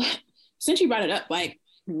 So since you brought it up, like,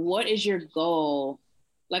 what is your goal?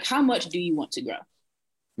 Like, how much do you want to grow?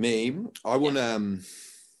 Me, I want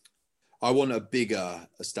a bigger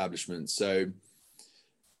establishment. So,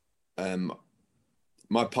 I've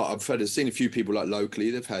seen a few people like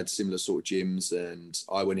locally, they've had similar sort of gyms, and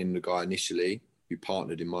I went in the guy initially who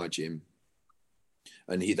partnered in my gym,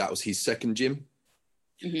 and that was his second gym.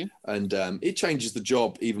 Mm-hmm. And it changes the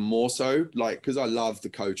job even more so, like, because I love the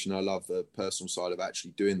coach and I love the personal side of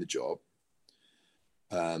actually doing the job.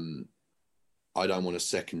 I don't want a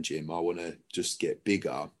second gym. I want to just get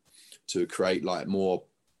bigger to create like more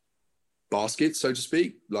baskets, so to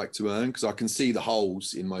speak, like to earn, because I can see the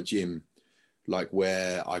holes in my gym, like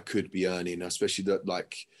where I could be earning, especially that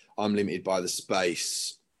like I'm limited by the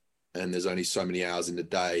space and there's only so many hours in the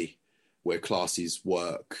day where classes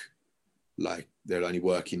work. Like they'll only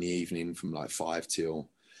work in the evening from like 5 till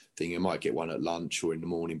thing. I might get one at lunch or in the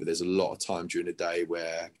morning, but there's a lot of time during the day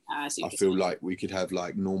where I feel like we could have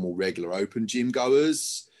like normal, regular open gym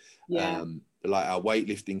goers. Yeah. Like our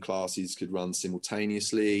weightlifting classes could run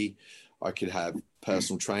simultaneously. I could have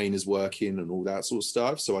personal trainers working and all that sort of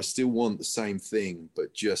stuff. So I still want the same thing,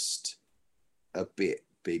 but just a bit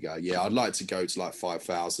bigger. Yeah, I'd like to go to like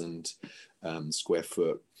 5,000 square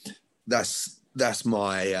foot. That's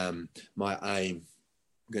my my aim.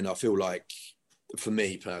 And I feel like, for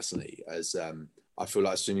me personally, as I feel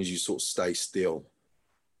like as soon as you sort of stay still,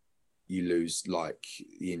 you lose like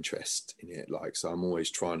the interest in it. Like, so I'm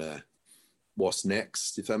always trying to, what's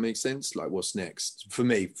next, if that makes sense? Like, what's next for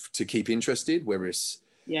me to keep interested, whether it's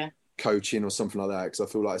coaching or something like that. Because I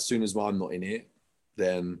feel like as soon as I'm not in it,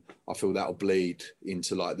 then I feel that'll bleed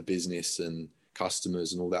into like the business and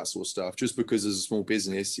customers and all that sort of stuff. Just because as a small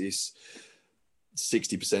business, it's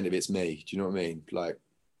 60% of it's me. Do you know what I mean? Like,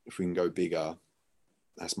 if we can go bigger,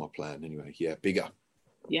 that's my plan anyway. Yeah, bigger.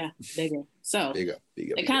 Yeah, bigger. So bigger.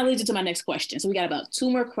 It kind of leads into my next question. So we got about 2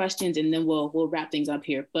 more questions, and then we'll wrap things up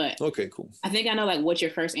here. But okay, cool. I think I know like what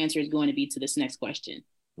your first answer is going to be to this next question.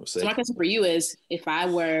 So my question for you is, if I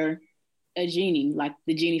were a genie, like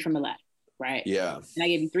the genie from Aladdin, right? Yeah. And I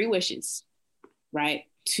gave you 3 wishes, right,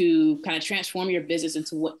 to kind of transform your business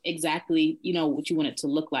into what exactly, you know, what you want it to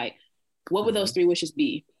look like. What would those 3 wishes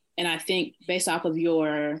be? And I think based off of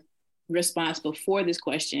your response before this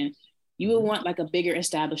question, you would want like a bigger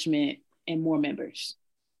establishment and more members.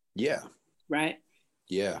 Yeah. Right?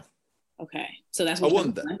 Yeah. Okay. So that's what I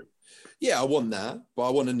want that. Yeah, I want that, but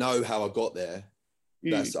I want to know how I got there.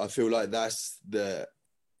 I feel like that'd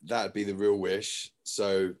be the real wish.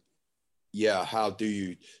 So yeah, how do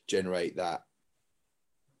you generate that?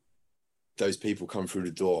 Those people come through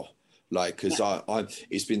the door. Like, because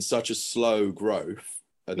it's been such a slow growth,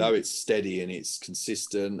 although it's steady and it's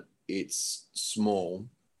consistent, it's small.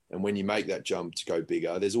 And when you make that jump to go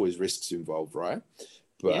bigger, there's always risks involved, right?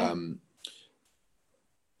 But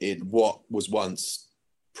what was once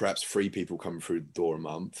perhaps 3 people coming through the door a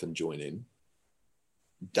month and joining,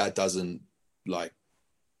 that doesn't like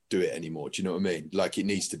do it anymore. Do you know what I mean? Like, it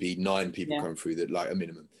needs to be 9 people coming through that, like a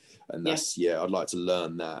minimum. And that's, I'd like to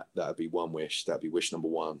learn that. That'd be one wish. That'd be wish number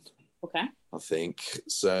 1. Okay. I think.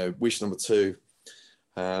 So wish number 2,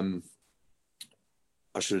 I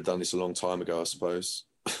should have done this a long time ago, I suppose.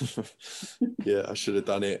 Yeah, I should have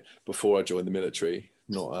done it before I joined the military,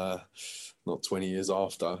 not 20 years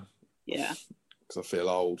after. Yeah. Because I feel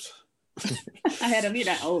old. I had to be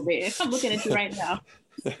that old, man. I'm looking at you right now.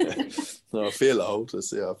 No, I feel old. I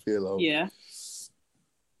feel old. Yeah.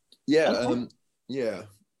 Yeah. Okay. Yeah.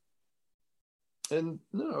 And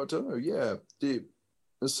no, I don't know. Yeah.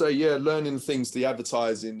 So yeah, learning things, the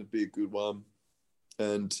advertising would be a good one.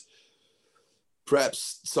 And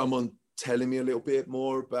perhaps someone telling me a little bit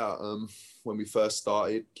more about when we first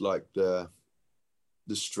started, like the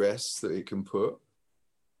stress that it can put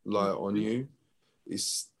like on you.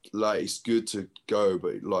 It's like, it's good to go,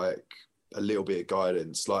 but like a little bit of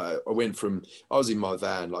guidance. Like I was in my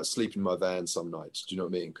van, like sleeping in my van some nights, do you know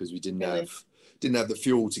what I mean? Because we didn't have the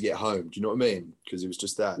fuel to get home, do you know what I mean? Because it was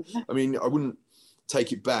just that. I mean, I wouldn't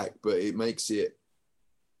take it back, but it makes it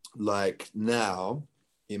like, now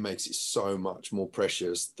it makes it so much more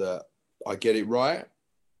precious that I get it right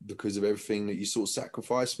because of everything that you sort of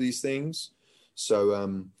sacrifice for these things. So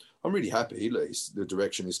I'm really happy like the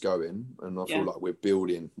direction is going, and I feel like we're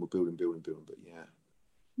building, but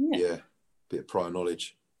yeah, bit of prior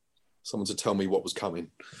knowledge, someone to tell me what was coming.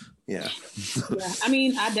 Yeah. I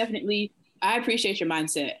mean, I appreciate your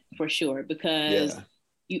mindset for sure, because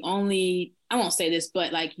I won't say this,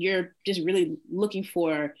 but like, you're just really looking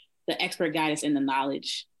for the expert guidance and the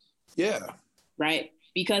knowledge. Yeah. Right.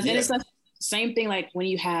 Because and it's the same thing, like when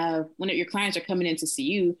your clients are coming in to see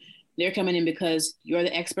you, they're coming in because you're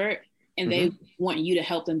the expert, and they want you to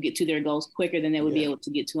help them get to their goals quicker than they would be able to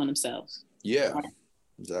get to on themselves. Yeah. Right?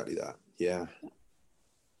 Exactly that. Yeah.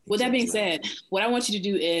 With that being said, what I want you to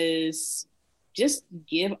do is just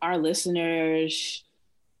give our listeners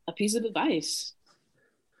a piece of advice.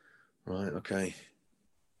 Right. Okay.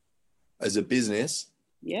 As a business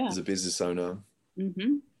owner.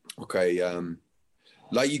 Okay.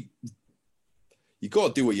 Like you got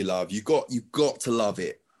to do what you love. You got to love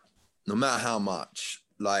it, no matter how much.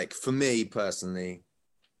 Like for me personally,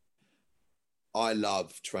 I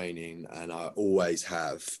love training, and I always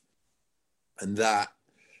have. And that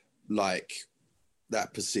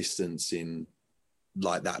persistence in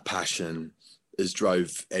like that passion has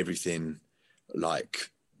drove everything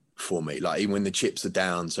like for me. Like even when the chips are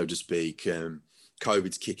down, so to speak,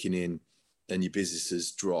 COVID's kicking in and your business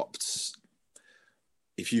has dropped,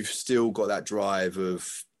 if you've still got that drive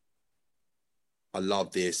of I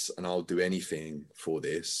love this and I'll do anything for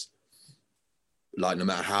this. Like, no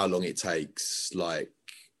matter how long it takes, like,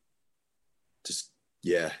 just,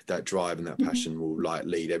 yeah, that drive and that passion will like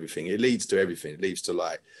lead everything. It leads to everything. It leads to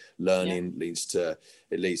like learning, leads to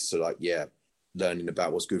like, yeah, learning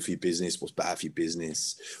about what's good for your business, what's bad for your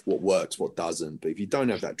business, what works, what doesn't. But if you don't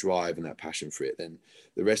have that drive and that passion for it, then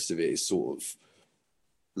the rest of it is sort of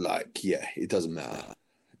like, yeah, it doesn't matter.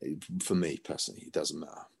 For me personally, it doesn't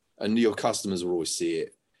matter. And your customers will always see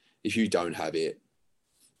it. If you don't have it,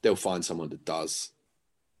 they'll find someone that does.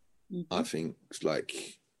 I think,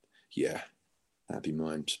 like, yeah, that'd be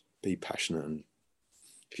mine. Just be passionate, and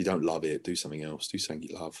if you don't love it, do something else. Do something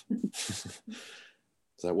you love. Does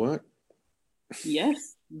that work?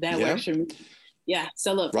 Yes, that works for me. Yeah.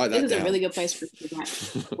 So look, this is a really good place for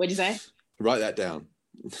that. What'd you say? Write that down.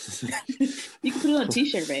 You can put it on a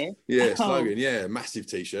t-shirt, man. Yeah, slogan. Yeah, massive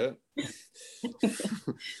t-shirt.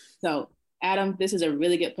 So, Adam, this is a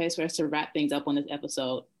really good place for us to wrap things up on this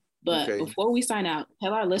episode. But before we sign out,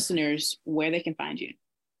 tell our listeners where they can find you.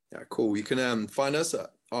 Yeah, cool. You can find us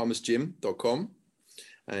at artemisgym.com.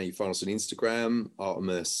 And you find us on Instagram,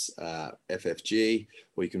 Artemis FFG,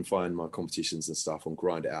 or you can find my competitions and stuff on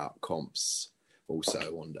Grind It Out Comps, also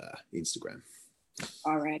on Instagram.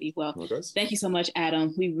 Alrighty. Well, thank you so much,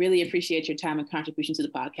 Adam. We really appreciate your time and contribution to the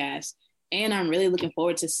podcast. And I'm really looking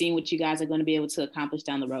forward to seeing what you guys are going to be able to accomplish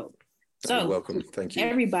down the road. So, you're welcome. Thank you.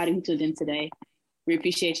 Everybody who tuned in today, we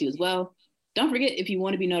appreciate you as well. Don't forget, if you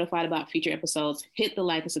want to be notified about future episodes, hit the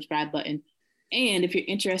like and subscribe button. And if you're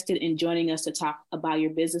interested in joining us to talk about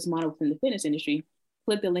your business model within the fitness industry,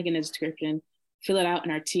 click the link in the description, fill it out,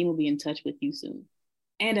 and our team will be in touch with you soon.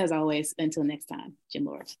 And as always, until next time, Gym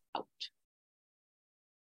Lords out.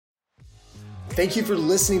 Thank you for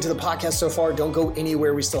listening to the podcast so far. Don't go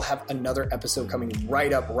anywhere. We still have another episode coming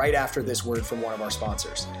right after this word from one of our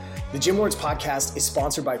sponsors. The Gym Lords podcast is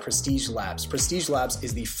sponsored by Prestige Labs. Prestige Labs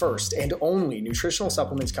is the first and only nutritional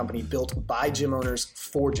supplements company built by gym owners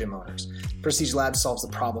for gym owners. Prestige Labs solves the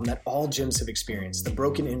problem that all gyms have experienced: the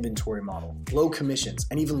broken inventory model, low commissions,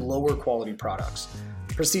 and even lower quality products.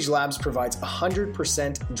 Prestige Labs provides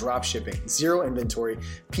 100% drop shipping, zero inventory,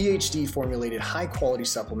 PhD formulated high quality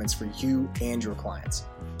supplements for you and your clients.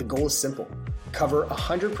 The goal is simple: cover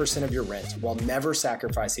 100% of your rent while never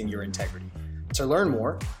sacrificing your integrity. To learn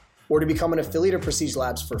more or to become an affiliate of Prestige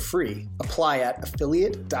Labs for free, apply at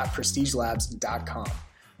affiliate.prestigelabs.com.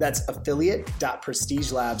 That's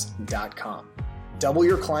affiliate.prestigelabs.com. Double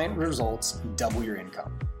your client results, double your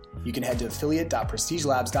income. You can head to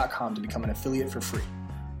affiliate.prestigelabs.com to become an affiliate for free.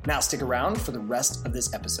 Now stick around for the rest of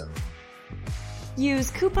this episode. Use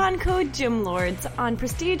coupon code GYMLORDS on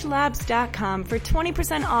prestigelabs.com for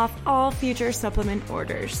 20% off all future supplement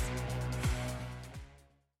orders.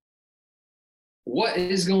 What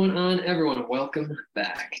is going on, everyone? Welcome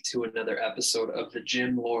back to another episode of the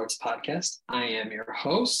Gym Lords podcast. I am your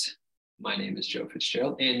host. My name is Joe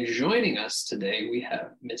Fitzgerald, and joining us today, we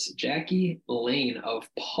have Miss Jacki Lane of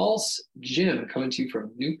Pulse Gym, coming to you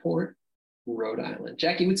from Newport, Rhode Island.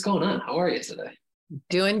 Jacki, what's going on? How are you today?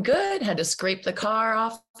 Doing good. Had to scrape the car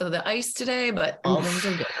off of the ice today, but all things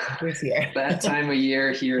are good. We're here. That time of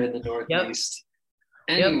year here in the Northeast.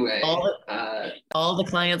 Anyway, all the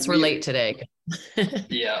clients were late today.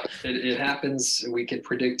 Yeah, it happens. We can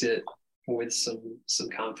predict it with some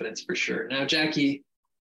confidence for sure. Now, Jacki,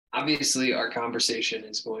 obviously our conversation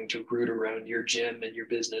is going to root around your gym and your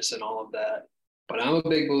business and all of that, but I'm a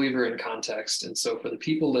big believer in context. And so for the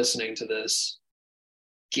people listening to this,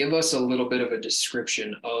 give us a little bit of a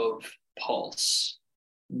description of Pulse.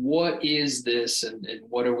 What is this and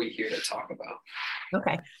what are we here to talk about?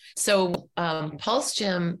 Okay. So Pulse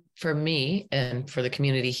Gym for me and for the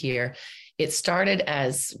community here, it started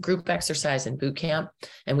as group exercise and boot camp.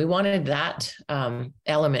 And we wanted that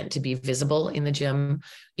element to be visible in the gym,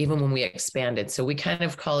 even when we expanded. So we kind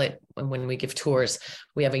of call it, when we give tours,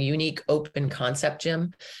 we have a unique open concept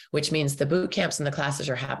gym, which means the boot camps and the classes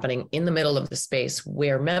are happening in the middle of the space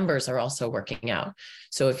where members are also working out.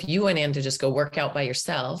 So if you went in to just go work out by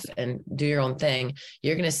yourself and do your own thing,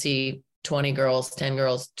 you're going to see 20 girls, 10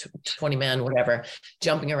 girls, 20 men, whatever,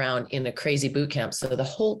 jumping around in a crazy boot camp. So the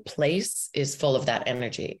whole place is full of that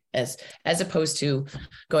energy, as opposed to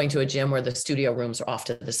going to a gym where the studio rooms are off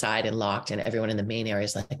to the side and locked and everyone in the main area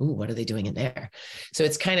is like, ooh, what are they doing in there? So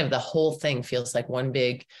it's kind of, the whole thing feels like one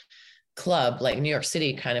big club, like New York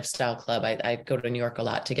City kind of style club. I go to New York a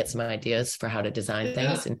lot to get some ideas for how to design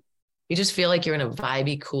things. And you just feel like you're in a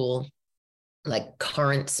vibey, cool, like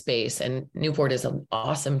current space. And Newport is an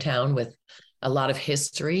awesome town with a lot of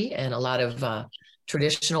history and a lot of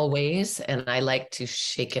traditional ways, and I like to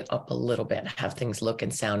shake it up a little bit, have things look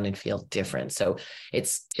and sound and feel different. So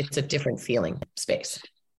it's a different feeling space.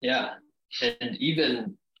 Yeah. And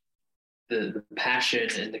even the passion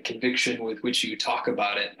and the conviction with which you talk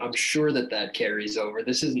about it, I'm sure that carries over.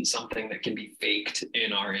 This isn't something that can be faked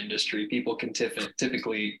in our industry. People can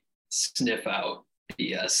typically sniff out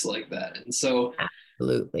BS like that. And so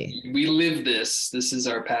absolutely, we live this. This is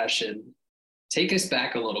our passion. Take us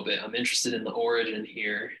back a little bit. I'm interested in the origin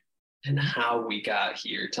here and how we got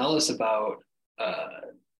here. Tell us about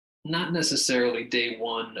not necessarily day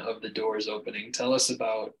one of the doors opening. Tell us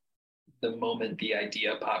about the moment the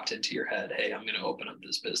idea popped into your head. Hey, I'm going to open up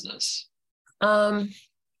this business. I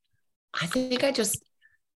think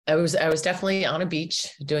I was definitely on a beach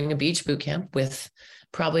doing a beach boot camp with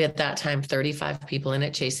probably at that time 35 people in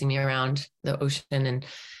it chasing me around the ocean, and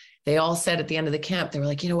they all said at the end of the camp, they were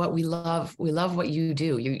like, you know what, we love what you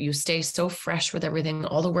do. You stay so fresh with everything.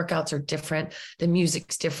 All the workouts are different. The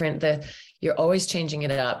music's different. You're always changing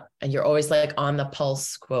it up, and you're always like on the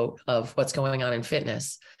pulse, quote, of what's going on in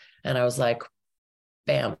fitness. And I was like,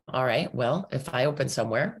 bam. All right. Well, if I open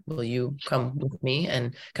somewhere, will you come with me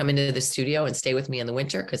and come into the studio and stay with me in the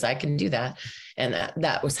winter? Cause I can do that. And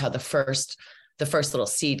that was how the first little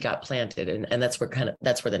seed got planted. And that's where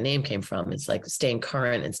the name came from. It's like staying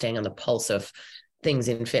current and staying on the pulse of things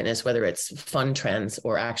in fitness, whether it's fun trends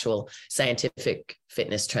or actual scientific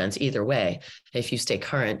fitness trends. Either way, if you stay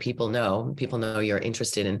current, people know you're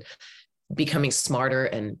interested in becoming smarter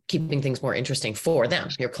and keeping things more interesting for them.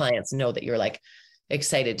 Your clients know that you're like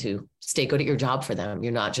excited to stay good at your job for them.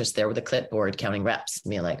 You're not just there with a clipboard counting reps and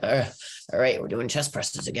being like, all right, we're doing chest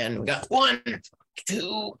presses again. We got 1,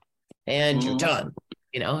 2, and you're done.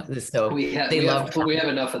 So we have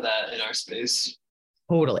enough of that in our space.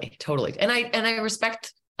 Totally. And I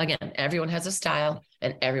respect, again, everyone has a style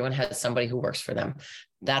and everyone has somebody who works for them.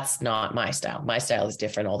 That's not my style. My style is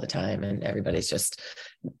different all the time, and everybody's just,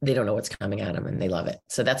 they don't know what's coming at them and they love it.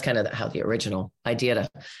 So that's kind of how the original idea to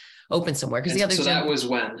open somewhere. Because so that was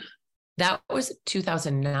when? That was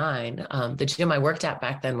 2009. The gym I worked at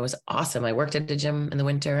back then was awesome. I worked at a gym in the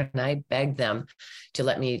winter, and I begged them to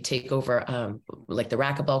let me take over like the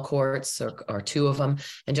racquetball courts or 2 of them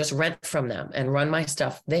and just rent from them and run my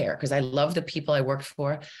stuff there. Cause I love the people I worked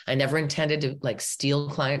for. I never intended to like steal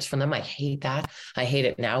clients from them. I hate that. I hate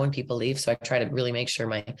it now when people leave. So I try to really make sure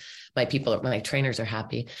my trainers are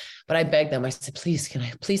happy. But I begged them, I said, please, can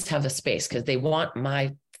I please have the space? Cause they want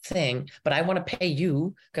my thing, but I want to pay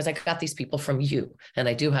you because I got these people from you and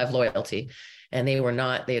I do have loyalty. And they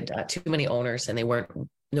had too many owners, and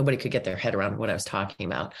nobody could get their head around what I was talking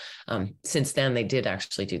about. Since then, they did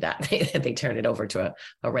actually do that. They turned it over to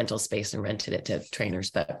a rental space and rented it to trainers.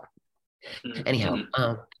 But anyhow,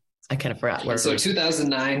 I kind of forgot where. So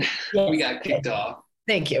 2009, yes. We got kicked off.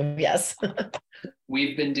 Thank you. Yes.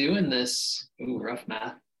 We've been doing this, rough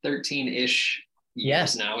math, 13-ish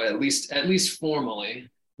years now, at least formally.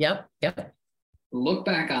 Yep. Look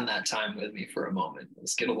back on that time with me for a moment.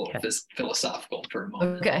 Let's get a little philosophical for a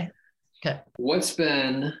moment. Okay. What's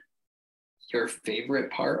been your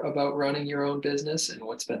favorite part about running your own business, and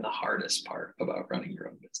what's been the hardest part about running your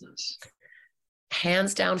own business?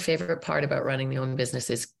 Hands down, favorite part about running the own business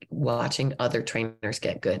is watching other trainers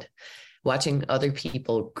get good, watching other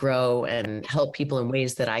people grow and help people in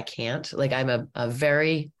ways that I can't. Like I'm a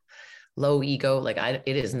very low ego, like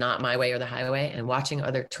it is not my way or the highway, and watching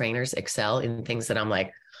other trainers excel in things that I'm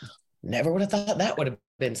like, never would have thought that would have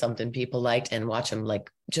been something people liked, and watch them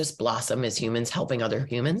like just blossom as humans, helping other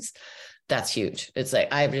humans. That's huge. It's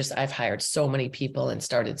like, I've hired so many people and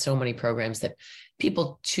started so many programs that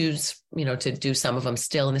people choose, to do some of them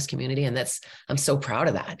still in this community. And I'm so proud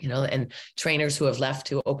of that, and trainers who have left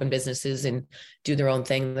to open businesses and do their own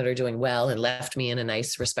thing that are doing well and left me in a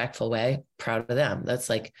nice, respectful way. Proud of them.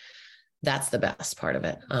 That's the best part of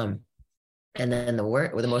it. And then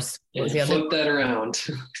flip that around.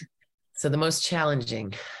 So the most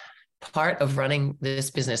challenging part of running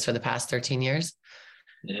this business for the past 13 years.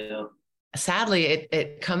 Yeah. Sadly,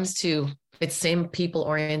 it comes to its same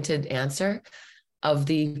people-oriented answer of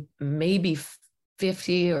the maybe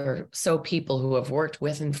 50 or so people who have worked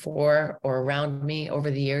with and for or around me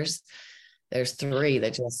over the years. There's 3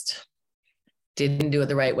 that just didn't do it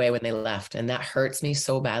the right way when they left. And that hurts me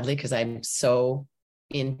so badly because I'm so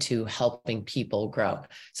into helping people grow.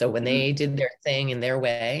 So when they did their thing in their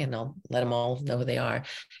way, and I'll let them all know who they are,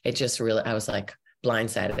 it just really, I was like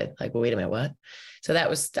blindsided, like, well, wait a minute, what? So that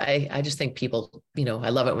was, I just think people, I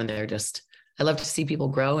love it when I love to see people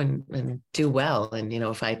grow and do well. And,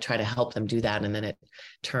 if I try to help them do that and then it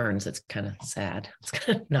turns, it's kind of sad. It's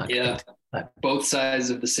kind of not good. both sides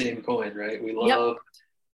of the same coin, right? We love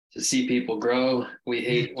to see people grow. We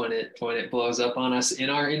hate when it blows up on us in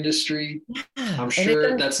our industry. I'm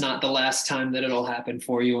sure that's not the last time that it'll happen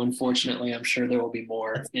for you. Unfortunately, I'm sure there will be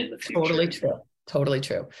more in the future. Totally true. Totally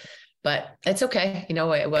true. But it's okay. You know,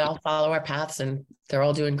 we all follow our paths and they're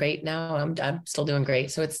all doing great now. I'm still doing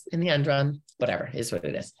great. So it's in the end run, whatever is what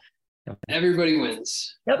it is. Everybody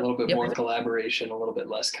wins. Yep. A little bit more collaboration, a little bit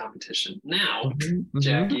less competition. Now, Mm-hmm.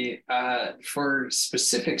 Jacki, for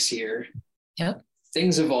specifics here,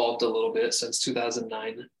 things evolved a little bit since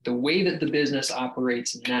 2009. The way that the business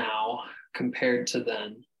operates now compared to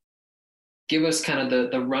then, give us kind of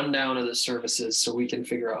the rundown of the services so we can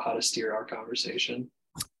figure out how to steer our conversation.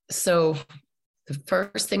 So the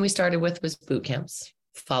first thing we started with was boot camps,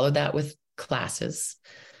 followed that with classes,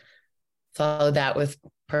 followed that with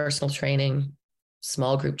personal training,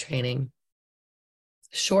 small group training,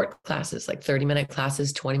 short classes, like 30-minute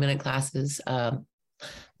classes, 20-minute classes,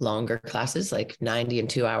 longer classes, like 90 and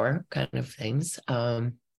 2-hour kind of things.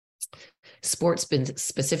 Sports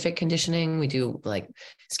specific conditioning. We do like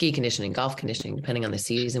ski conditioning, golf conditioning, depending on the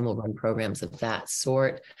season. We'll run programs of that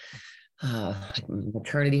sort.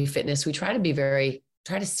 Maternity fitness. We try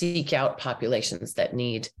to seek out populations that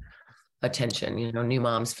need attention, you know, new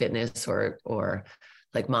moms fitness or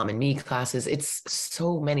like mom and me classes. It's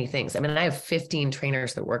so many things. I mean, I have 15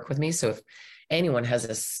 trainers that work with me. So if anyone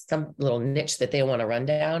has some little niche that they want to run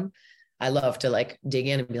down, I love to like dig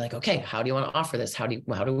in and be like, okay, how do you want to offer this? How do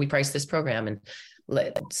we price this program? And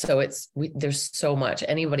so there's so much.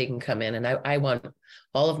 Anybody can come in, and I want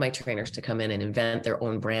all of my trainers to come in and invent their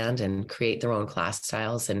own brand and create their own class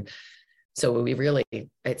styles. And so we really,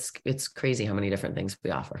 it's crazy how many different things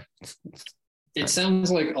we offer. It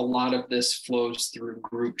sounds like a lot of this flows through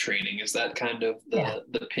group training. Is that kind of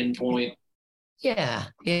the pinpoint? Yeah,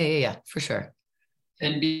 for sure.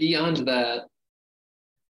 And beyond that,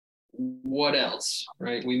 what else,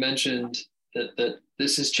 right? We mentioned that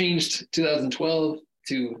this has changed 2012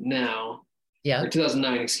 to now. Yeah. Or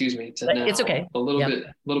 2009, excuse me, to now. It's okay. A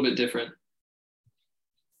little bit different.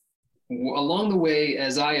 Along the way,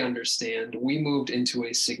 as I understand, we moved into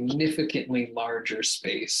a significantly larger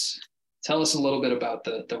space. Tell us a little bit about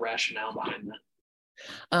the rationale behind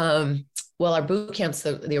that. Well, our boot camps,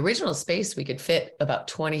 the original space, we could fit about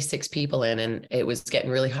 26 people in, and it was getting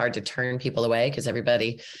really hard to turn people away because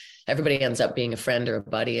everybody ends up being a friend or a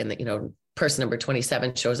buddy. And, you know, person number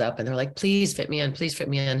 27 shows up and they're like, please fit me in, please fit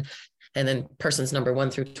me in. And then persons number 1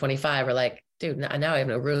 through 25 are like, dude, now I have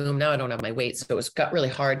no room. Now I don't have my weight. So it got really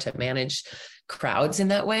hard to manage crowds in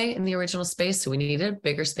that way in the original space. So we needed a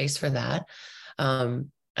bigger space for that.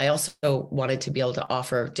 I also wanted to be able to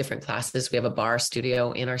offer different classes. We have a bar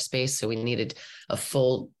studio in our space, so we needed a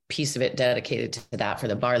full piece of it dedicated to that for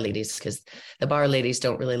the bar ladies, because the bar ladies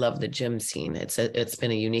don't really love the gym scene. It's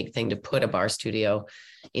been a unique thing to put a bar studio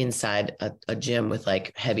inside a gym with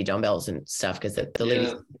like heavy dumbbells and stuff, because the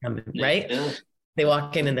ladies come in, right? Yeah. They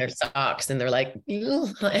walk in their socks and they're like,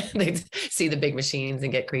 they see the big machines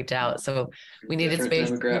and get creeped out. So we needed space.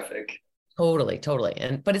 Demographic. Totally.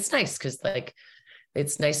 But it's nice because like,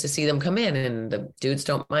 it's nice to see them come in, and the dudes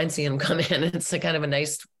don't mind seeing them come in. It's a kind of a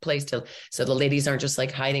nice place so the ladies aren't just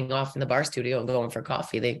like hiding off in the bar studio and going for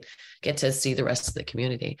coffee. They get to see the rest of the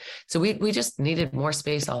community. So we just needed more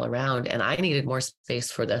space all around, and I needed more space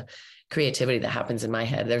for the creativity that happens in my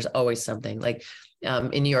head. There's always something like,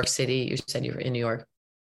 in New York City, you said you were in New York.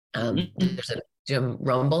 There's a gym,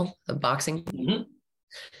 Rumble, the boxing. Mm-hmm.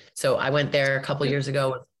 So I went there a couple years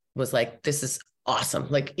ago, was like, this is awesome,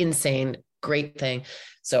 like insane, great thing.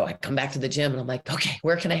 So I come back to the gym and I'm like, okay,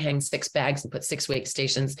 where can I hang 6 bags and put 6 weight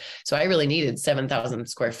stations? So I really needed 7,000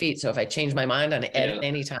 square feet. So if I changed my mind on it at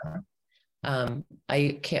any time,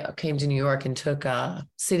 I came to New York and took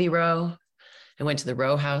City Row. I went to the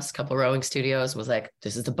row house, a couple of rowing studios, was like,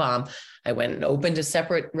 this is the bomb. I went and opened a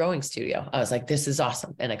separate rowing studio. I was like, this is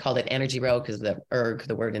awesome. And I called it Energy Row because of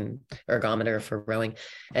the word in ergometer for rowing.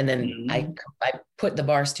 And then I put the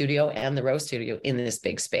bar studio and the row studio in this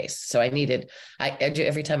big space. So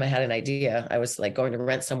every time I had an idea, I was like going to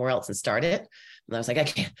rent somewhere else and start it. And I was like,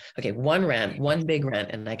 okay, one big rent,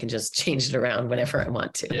 and I can just change it around whenever I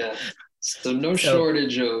want to. Yeah. So no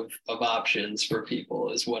shortage of options for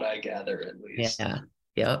people is what I gather, at least. Yeah.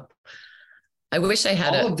 Yep. I wish I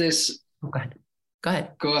had all of this. Go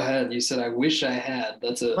ahead. Go ahead. You said, I wish I had.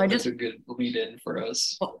 That's a good lead in for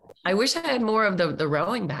us. Well, I wish I had more of the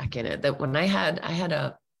rowing back in it. That when I had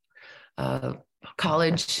a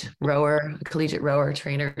collegiate rower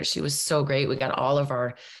trainer. She was so great. We got all of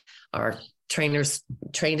our trainers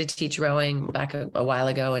trained to teach rowing back a while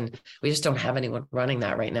ago, and we just don't have anyone running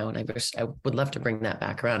that right now. And I would love to bring that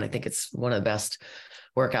back around. I think it's one of the best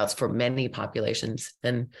workouts for many populations,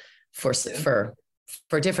 and for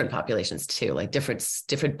different populations too. Like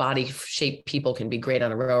different body shape people can be great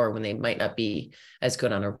on a rower when they might not be as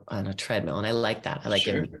good on a treadmill. And I like that. I like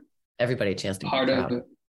giving everybody a chance to be proud.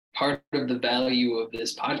 Part of the value of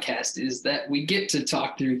this podcast is that we get to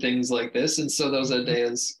talk through things like this. And so those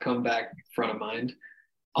ideas come back front of mind.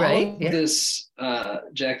 All of this,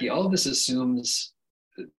 Jacki, all of this assumes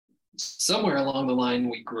somewhere along the line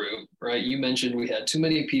we grew, right? You mentioned we had too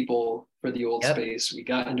many people for the old space. We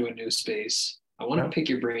got into a new space. I want to pick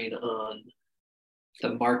your brain on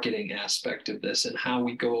the marketing aspect of this and how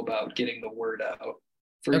we go about getting the word out.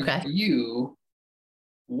 For you,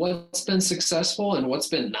 what's been successful and what's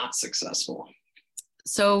been not successful?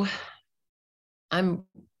 So I'm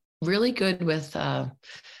really good with my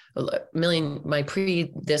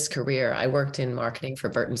this career, I worked in marketing for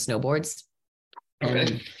Burton Snowboards.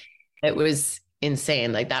 And it was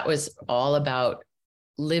insane. Like that was all about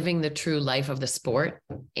living the true life of the sport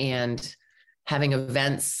and having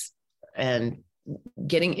events and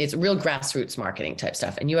it's real grassroots marketing type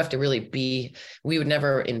stuff. And you have to really we would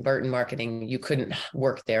never in Burton marketing, you couldn't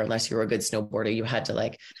work there unless you were a good snowboarder. You had to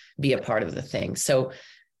like be a part of the thing. So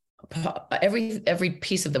every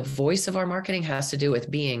piece of the voice of our marketing has to do with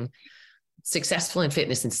being successful in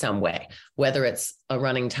fitness in some way, whether it's a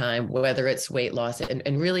running time, whether it's weight loss,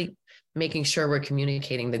 and really making sure we're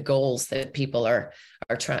communicating the goals that people are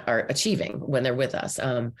achieving when they're with us.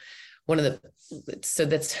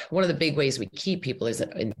 That's one of the big ways we keep people is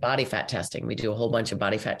in body fat testing. We do a whole bunch of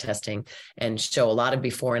body fat testing and show a lot of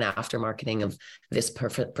before and after marketing of this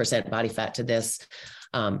percent body fat to this.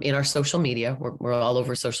 In our social media, we're all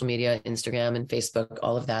over social media, Instagram and Facebook,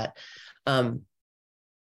 all of that.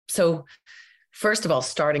 So first of all,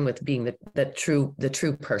 starting with being the true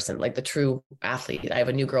person, like the true athlete. I have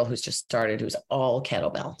a new girl who's just started, who's all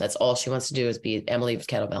kettlebell. That's all she wants to do is be Emily's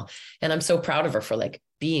kettlebell. And I'm so proud of her for like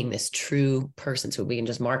being this true person. So we can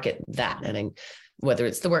just market that. And whether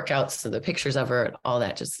it's the workouts or the pictures of her, all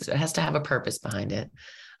that, just it has to have a purpose behind it.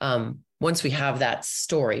 Once we have that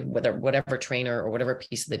story, whatever trainer or whatever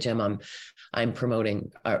piece of the gym I'm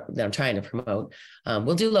promoting, that I'm trying to promote,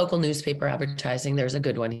 we'll do local newspaper advertising. There's a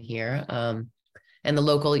good one here. And the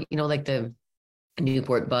local, like the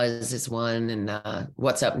Newport Buzz is one, and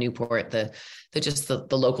What's Up Newport, the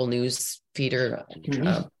local news feeder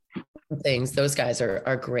things. Those guys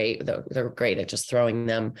are great. They're great at just throwing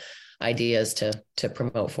them ideas to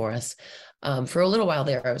promote for us. For a little while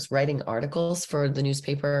there, I was writing articles for the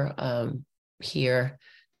newspaper here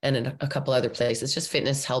and in a couple other places, just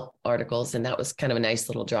fitness help articles. And that was kind of a nice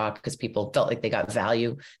little draw because people felt like they got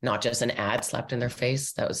value, not just an ad slapped in their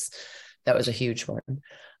face. That was a huge one.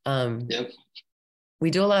 We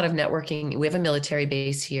do a lot of networking. We have a military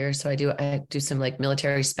base here. So I do some like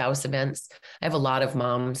military spouse events. I have a lot of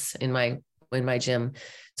moms in my gym.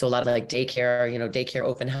 So a lot of like daycare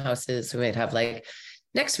open houses. We might have like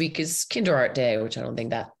next week is Kinder Art Day, which I don't think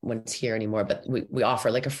that one's here anymore, but we offer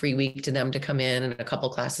like a free week to them to come in and a couple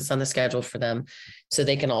classes on the schedule for them so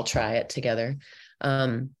they can all try it together.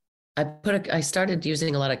 I started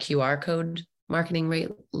using a lot of QR code marketing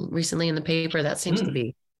recently in the paper. That seems to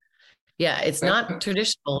be, it's not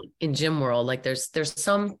traditional in gym world. Like there's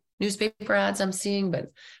some newspaper ads I'm seeing,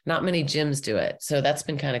 but not many gyms do it. So that's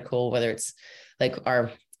been kind of cool, whether it's like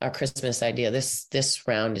our Christmas idea. This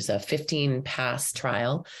round is a 15 pass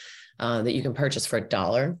trial that you can purchase for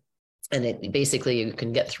 $1. And it basically, you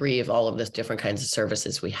can get 3 of all of the different kinds of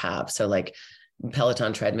services we have. So like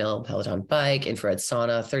Peloton treadmill, Peloton bike, infrared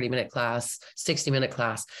sauna, 30-minute class, 60-minute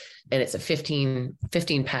class. And it's a 15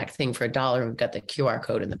 pack thing for $1. We've got the QR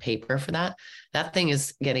code in the paper for that. That thing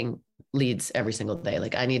is getting leads every single day.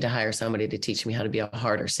 Like I need to hire somebody to teach me how to be a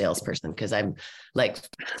harder salesperson. Cause I'm like,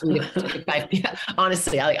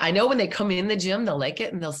 honestly, I know when they come in the gym, they'll like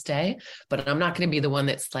it and they'll stay, but I'm not going to be the one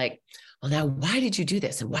that's like, well, now why did you do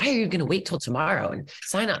this? And why are you going to wait till tomorrow and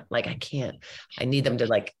sign up? Like, I can't, I need them to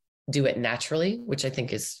like do it naturally, which I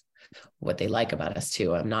think is what they like about us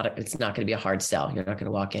too. It's not going to be a hard sell. You're not going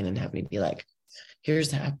to walk in and have me be like,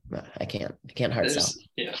 here's that. I can't hard sell.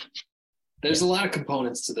 Yeah. There's a lot of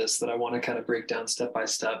components to this that I want to kind of break down step by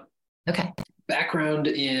step. Okay. Background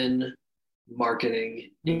in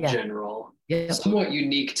marketing in general, somewhat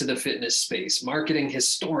unique to the fitness space. Marketing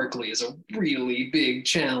historically is a really big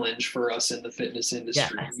challenge for us in the fitness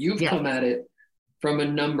industry. You've come at it from a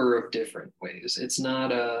number of different ways. It's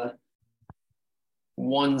not a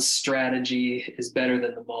one strategy is better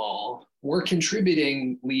than them all. We're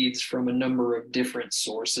contributing leads from a number of different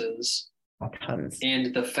sources. Tons.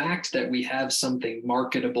 And the fact that we have something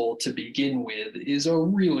marketable to begin with is a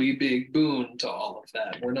really big boon to all of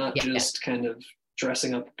that. We're not just kind of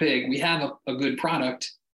dressing up a pig. We have a good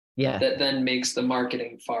product that then makes the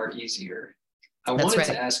marketing far easier. I wanted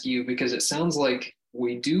to ask you, because it sounds like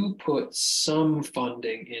we do put some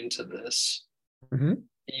funding into this. Mm-hmm.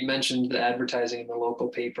 You mentioned the advertising in the local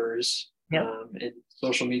papers, and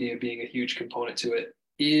social media being a huge component to it.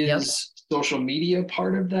 Is social media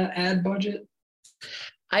part of that ad budget?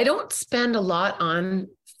 I don't spend a lot on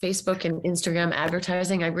Facebook and Instagram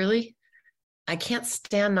advertising. I can't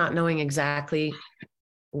stand not knowing exactly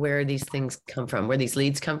where these things come from, where these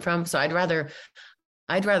leads come from. So I'd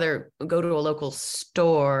rather go to a local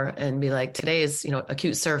store and be like, today is, a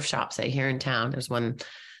cute surf shop, say here in town. There's one,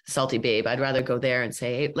 Salty Babe. I'd rather go there and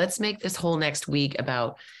say, hey, let's make this whole next week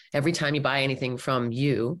about every time you buy anything from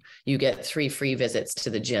you get 3 free visits to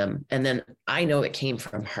the gym. And then I know it came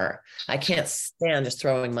from her. I can't stand just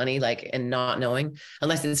throwing money and not knowing,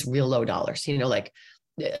 unless it's real low dollars, like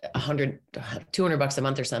 $100, $200 a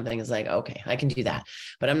month or something is like, okay, I can do that.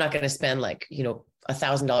 But I'm not going to spend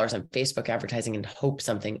 $1,000 on Facebook advertising and hope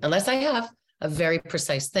something, unless I have a very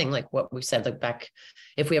precise thing, like what we said, back,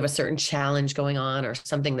 if we have a certain challenge going on or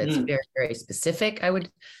something that's very, very specific, I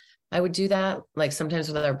would do that. Like sometimes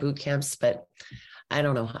with our boot camps, but I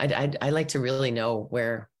don't know. I like to really know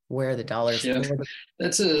where the dollars. Yeah,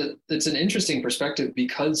 it's an interesting perspective,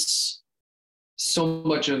 because so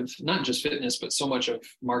much of not just fitness, but so much of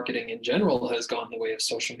marketing in general has gone the way of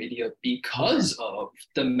social media because of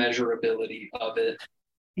the measurability of it.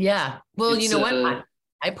 Yeah. Well, you know what?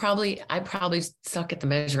 I probably suck at the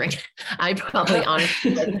measuring. I probably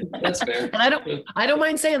honestly that's fair. And I don't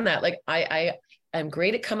mind saying that. I'm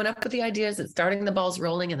great at coming up with the ideas and starting the balls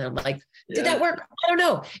rolling. And then I'm like, did that work? I don't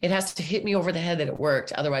know. It has to hit me over the head that it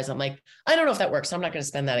worked. Otherwise I'm like, I don't know if that works. So I'm not going to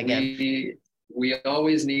spend that again. We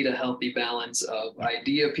always need a healthy balance of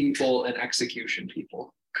idea people and execution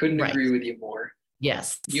people. Couldn't agree with you more.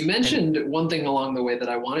 Yes. You mentioned one thing along the way that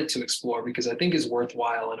I wanted to explore, because I think is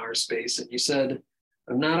worthwhile in our space. And you said,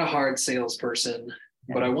 I'm not a hard salesperson,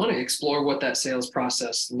 but I want to explore what that sales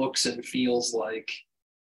process looks and feels like.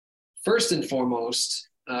 First and foremost,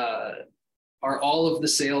 are all of the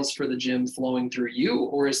sales for the gym flowing through you,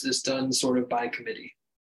 or is this done sort of by committee?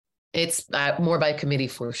 It's more by committee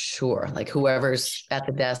for sure. Like whoever's at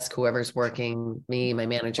the desk, whoever's working, me, my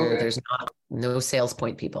manager, there's no sales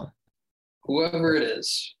point people. Whoever it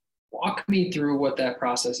is, walk me through what that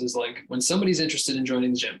process is like when somebody's interested in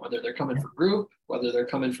joining the gym, whether they're coming for group, whether they're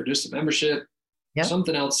coming for just a membership,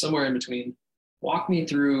 something else, somewhere in between. Walk me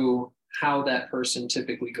through how that person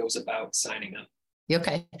typically goes about signing up.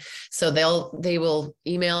 Okay. So they will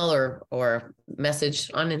email or message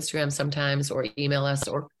on Instagram sometimes, or email us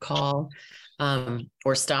or call,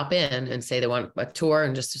 or stop in and say they want a tour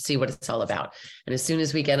and just to see what it's all about. And as soon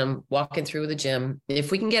as we get them walking through the gym,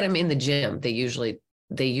 if we can get them in the gym, they usually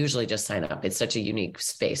just sign up. It's such a unique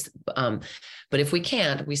space. But if we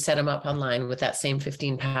can't, we set them up online with that same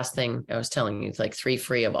 15 pass thing I was telling you. It's like 3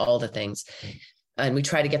 free of all the things. And we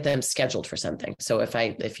try to get them scheduled for something. So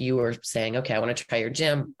if you were saying, okay, I want to try your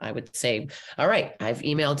gym, I would say, all right, I've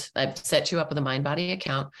set you up with a MindBody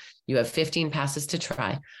account. You have 15 passes to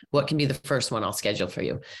try. What can be the first one I'll schedule for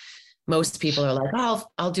you? Most people are like, oh,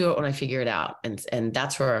 I'll do it when I figure it out. And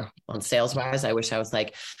that's where on sales wise, I wish I was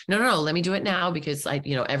like, no, let me do it now, because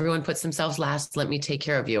everyone puts themselves last. Let me take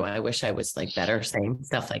care of you. I wish I was better saying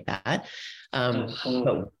stuff like that.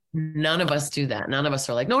 But none of us do that. None of us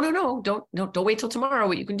are like, no, don't wait till tomorrow,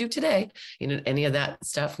 what you can do today. Any of that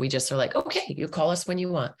stuff. We just are like, okay, you call us when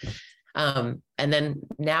you want. And then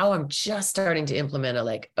now I'm just starting to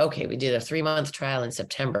implement okay, we did a 3-month trial in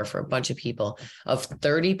September for a bunch of people. Of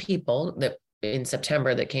 30 people that in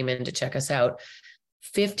September that came in to check us out,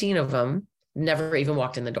 15 of them never even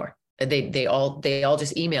walked in the door. They all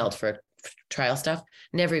just emailed for trial stuff,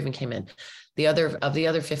 never even came in. Of the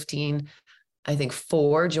other 15, I think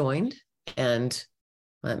 4 joined, and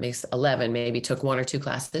that makes 11, maybe took 1 or 2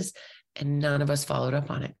 classes, and none of us followed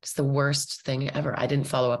up on it. It's the worst thing ever. I didn't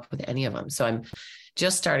follow up with any of them. So I'm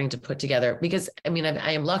just starting to put together, because I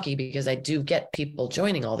am lucky because I do get people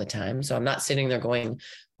joining all the time. So I'm not sitting there going,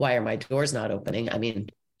 why are my doors not opening?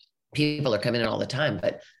 People are coming in all the time,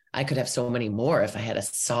 but I could have so many more if I had a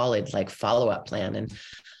solid follow-up plan. And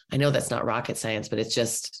I know that's not rocket science, but it's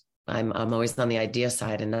just, I'm always on the idea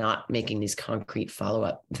side and not making these concrete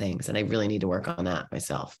follow-up things. And I really need to work on that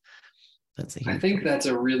myself. I think that's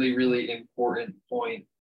a really, really important point.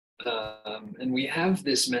 And we have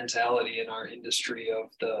this mentality in our industry of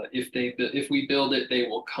if we build it, they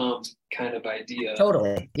will come kind of idea.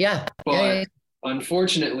 Totally. Yeah. But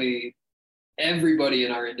unfortunately, everybody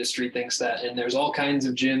in our industry thinks that, and there's all kinds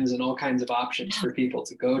of gyms and all kinds of options for people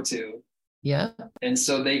to go to. Yeah. And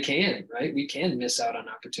so they can, right? We can miss out on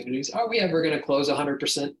opportunities. Are we ever going to close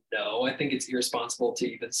 100%? No, I think it's irresponsible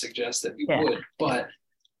to even suggest that we would. But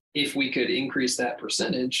if we could increase that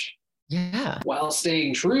percentage, while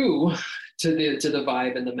staying true to the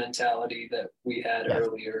vibe and the mentality that we had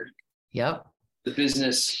earlier, the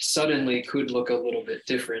business suddenly could look a little bit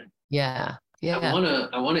different. Yeah. I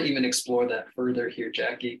want to even explore that further here,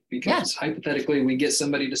 Jacki, because hypothetically we get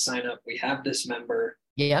somebody to sign up. We have this member.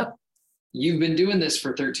 Yep. You've been doing this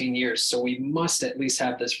for 13 years, so we must at least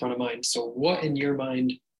have this front of mind. So what in your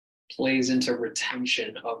mind plays into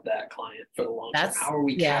retention of that client for the long term? How are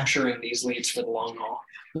we capturing these leads for the long haul?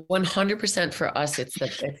 100% for us. It's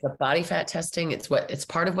the body fat testing. It's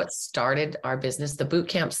part of what started our business. The boot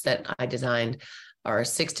camps that I designed are a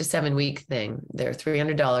 6 to 7 week thing. They're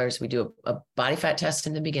 $300. We do a body fat test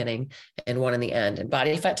in the beginning and one in the end. And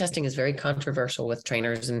body fat testing is very controversial with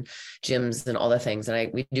trainers and gyms and all the things.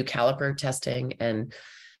 And we do caliper testing and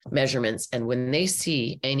measurements. And when they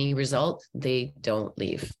see any result, they don't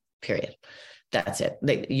leave, period. That's it.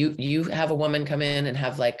 You have a woman come in and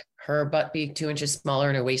have like her butt be 2 inches smaller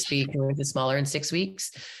and her waist be 2 inches smaller in 6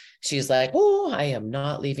 weeks. She's like, oh, I am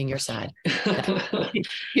not leaving your side.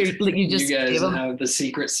 you guys have the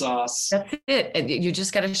secret sauce. That's it. And you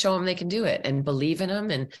just got to show them they can do it and believe in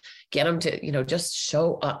them and get them to, just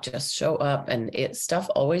show up. And stuff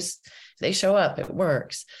always, they show up, it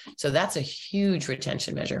works. So that's a huge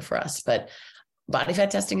retention measure for us. But body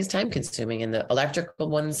fat testing is time consuming, and the electrical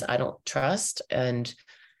ones I don't trust.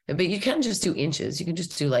 But you can just do inches. You can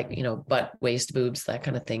just do like, butt, waist, boobs, that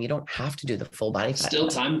kind of thing. You don't have to do the full body fat. Still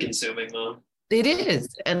time consuming though. It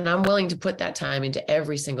is. And I'm willing to put that time into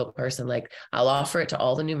every single person. Like I'll offer it to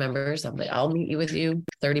all the new members. I'm like, I'll meet you with you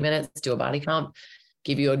 30 minutes, do a body comp,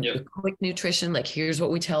 give you a quick nutrition. Like, here's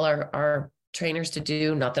what we tell our trainers to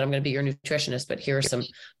do. Not that I'm going to be your nutritionist, but here are some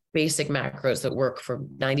basic macros that work for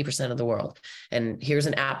 90% of the world. And here's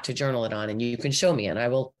an app to journal it on, and you can show me, and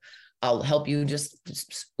I'll help you just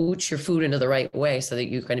ooch your food into the right way so that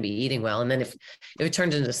you're going to be eating well. And then if it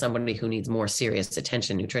turns into somebody who needs more serious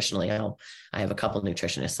attention nutritionally, I have a couple of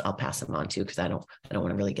nutritionists I'll pass them on to, because I don't want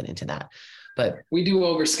to really get into that. But we do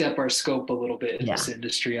overstep our scope a little bit in this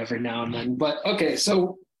industry every now and then. But okay,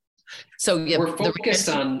 so we're focused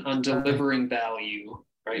on delivering value,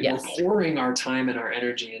 right? Yes. We're pouring our time and our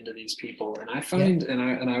energy into these people. And I find, and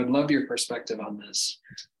I would love your perspective on this.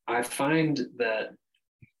 I find that,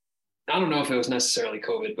 I don't know if it was necessarily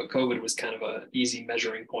COVID, but COVID was kind of an easy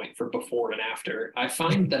measuring point for before and after. I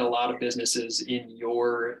find that a lot of businesses in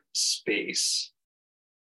your space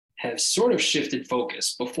have sort of shifted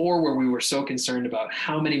focus. Before, where we were so concerned about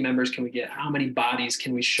how many members can we get, how many bodies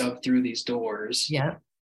can we shove through these doors. Yeah.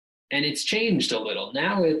 And it's changed a little.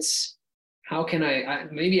 Now it's, how can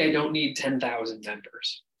maybe I don't need 10,000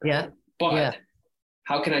 members. Yeah. But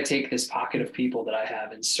how can I take this pocket of people that I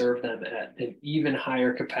have and serve them at an even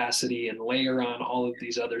higher capacity and layer on all of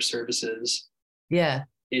these other services? Yeah.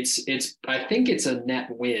 I think it's a net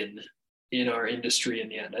win in our industry in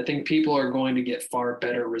the end. I think people are going to get far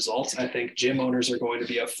better results. I think gym owners are going to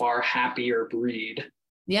be a far happier breed.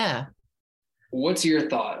 Yeah. What's your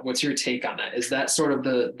thought? What's your take on that? Is that sort of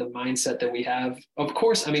the mindset that we have? Of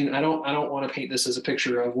course, I mean, I don't want to paint this as a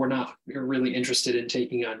picture of we're really interested in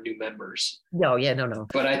taking on new members. No.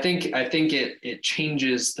 But I think it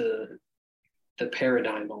changes the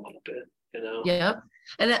paradigm a little bit, Yeah.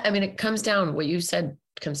 And I mean, it comes down, what you said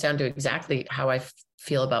comes down to exactly how I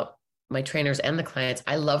feel about my trainers and the clients.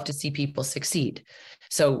 I love to see people succeed.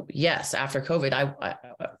 So yes, after COVID, I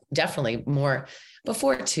definitely more.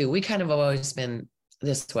 Before too, we kind of always been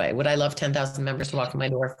this way. Would I love 10,000 members to walk in my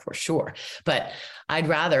door? For sure. But I'd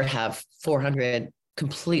rather have 400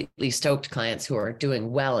 completely stoked clients who are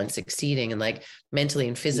doing well and succeeding and like mentally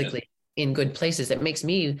and physically in good places. It makes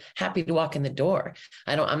me happy to walk in the door.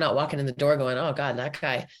 I'm not walking in the door going, oh God, that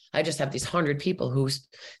guy. I just have these 100 people who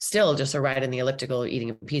still just are riding the elliptical, eating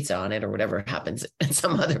a pizza on it or whatever happens in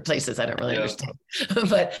some other places. I don't really understand,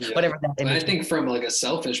 but whatever. I think from like a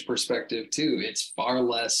selfish perspective too, it's far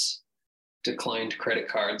less declined credit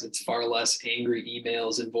cards. It's far less angry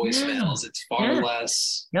emails and voicemails. It's far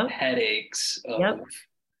less headaches of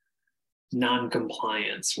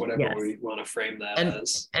non-compliance, whatever we want to frame that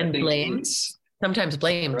as. And blame. Sometimes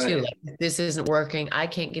blame too. Like, this isn't working. I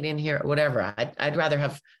can't get in here, whatever. I'd rather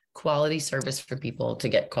have quality service for people to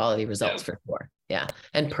get quality results for sure. Yeah.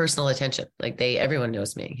 And personal attention. Like everyone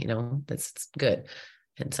knows me, that's good.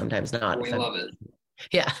 And sometimes not. We love it.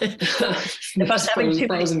 Yeah.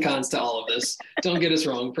 Pros and cons to all of this. Don't get us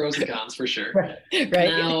wrong. Pros and cons for sure. Right.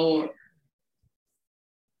 Now,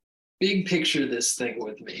 big picture this thing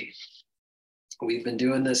with me. We've been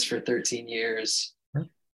doing this for 13 years.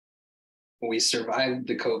 We survived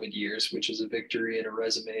the COVID years, which is a victory and a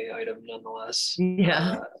resume item nonetheless.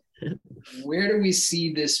 Yeah. Where do we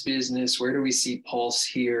see this business? Where do we see Pulse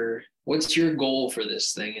here? What's your goal for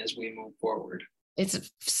this thing as we move forward? It's a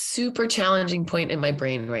super challenging point in my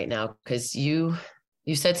brain right now, because you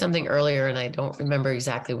said something earlier and I don't remember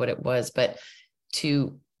exactly what it was, but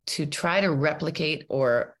to try to replicate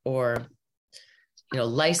or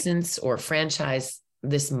license or franchise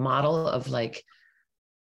this model of like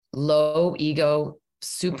low ego,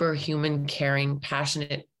 superhuman, caring,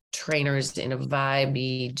 passionate trainers in a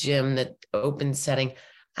vibey gym, that open setting.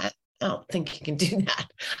 I don't think you can do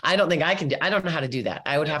that. I don't think I can I don't know how to do that.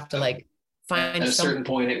 I would have to like find at a certain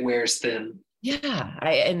point it wears thin. Yeah.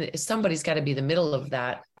 And somebody's got to be the middle of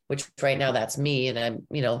that, which right now that's me. And I'm,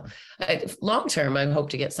 long term, I hope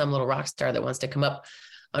to get some little rock star that wants to come up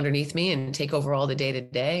underneath me and take over all the day to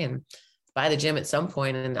day and buy the gym at some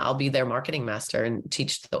point, and I'll be their marketing master and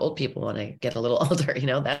teach the old people when I get a little older,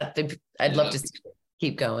 I'd love to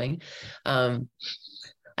keep going. I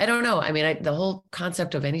don't know. I mean, the whole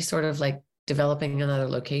concept of any sort of like developing another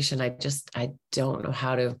location, I don't know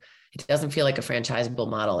how to. It doesn't feel like a franchisable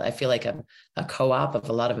model. I feel like a co-op of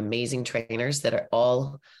a lot of amazing trainers that are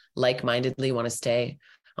all like-mindedly want to stay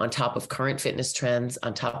on top of current fitness trends,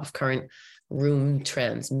 on top of current room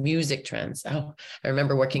trends, music trends. Oh, I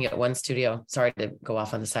remember working at one studio. Sorry to go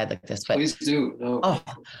off on the side like this, but please do. No. Oh,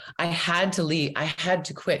 I had to leave. I had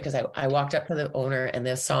to quit because I walked up to the owner, and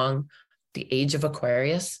the song, The Age of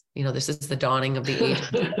Aquarius, this is the dawning of the age.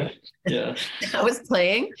 Yeah. I was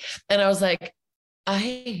playing and I was like,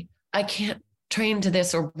 I can't train to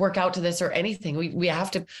this or work out to this or anything. We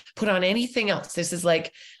have to put on anything else. This is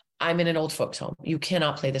like, I'm in an old folks home. You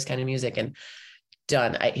cannot play this kind of music. And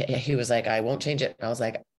done. He was like, I won't change it. I was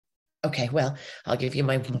like, okay, well, I'll give you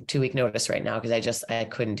my 2-week notice right now, because I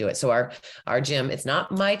couldn't do it. So our gym, it's not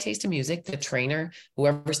my taste of music. The trainer,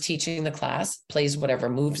 whoever's teaching the class, plays whatever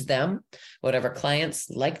moves them, whatever clients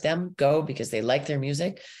like them go because they like their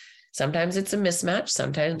music. Sometimes it's a mismatch.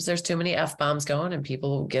 Sometimes there's too many F-bombs going and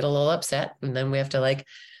people get a little upset. And then we have to like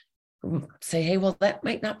say, hey, well, that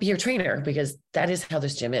might not be your trainer, because that is how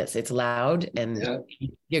this gym is. It's loud, and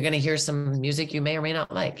you're going to hear some music you may or may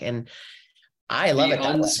not like. And I love it. The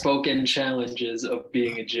unspoken challenges of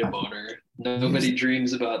being a gym owner. Nobody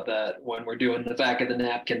dreams about that when we're doing the back of the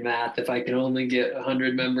napkin math. If I can only get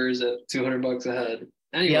 100 members at $200 a head.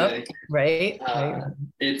 Anyway, yep, right.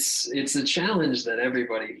 It's a challenge that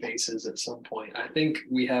everybody faces at some point. I think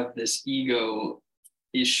we have this ego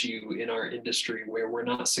issue in our industry where we're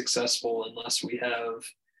not successful unless we have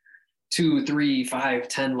 2, 3, 5,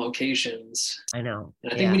 10 locations. I know.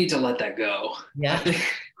 And I think we need to let that go. Yeah.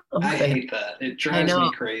 I hate that. It drives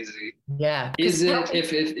me crazy. Yeah. Is it,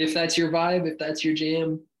 if that's your vibe, if that's your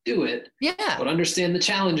jam, do it. Yeah. But understand the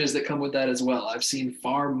challenges that come with that as well. I've seen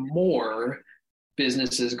far more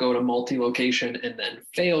businesses go to multi-location and then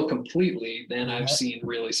fail completely than I've seen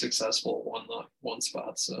really successful one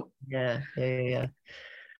spot. So yeah.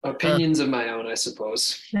 Opinions of my own, I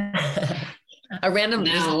suppose. A random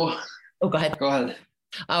now. Oh, go ahead. Go ahead.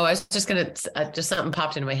 Oh, I was just just something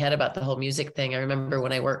popped into my head about the whole music thing. I remember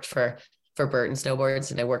when I worked for Burton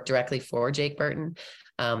Snowboards, and I worked directly for Jake Burton.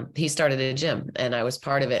 He started a gym and I was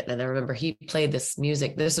part of it. And I remember he played this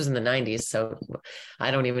music. This was in the 90s. So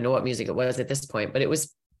I don't even know what music it was at this point, but it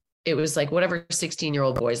was like whatever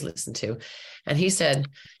 16-year-old boys listened to. And he said,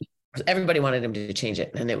 everybody wanted him to change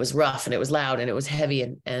it. And it was rough and it was loud and it was heavy.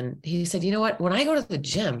 And he said, you know what, when I go to the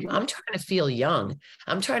gym, I'm trying to feel young.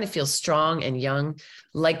 I'm trying to feel strong and young.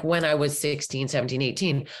 Like when I was 16, 17,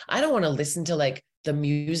 18, I don't want to listen to like the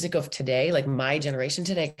music of today, like my generation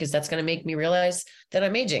today, because that's going to make me realize that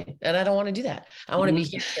I'm aging and I don't want to do that. I want to be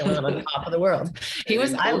here on top of the world. He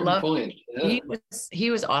was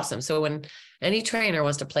awesome. So when any trainer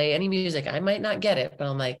wants to play any music, I might not get it, but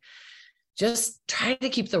I'm like, just try to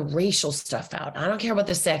keep the racial stuff out. I don't care about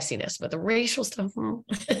the sexiness, but the racial stuff, you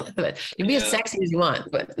can be as sexy as you want,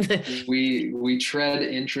 but we tread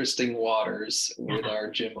interesting waters with our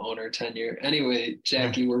gym owner tenure. Anyway,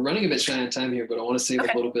 Jacki, we're running a bit shy on time here, but I want to save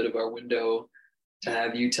a little bit of our window to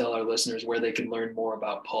have you tell our listeners where they can learn more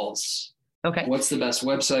about Pulse. Okay. What's the best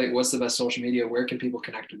website? What's the best social media? Where can people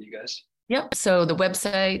connect with you guys? Yep. So the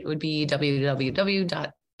website would be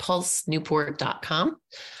www.pulsenewport.com.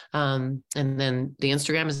 And then the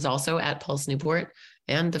Instagram is also at Pulse Newport,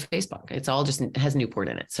 and the Facebook. It's all just has Newport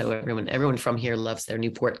in it. So everyone from here loves their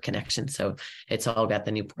Newport connection. So it's all got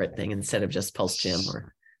the Newport thing instead of just Pulse Gym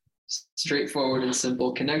or straightforward and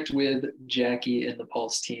simple. Connect with Jacki and the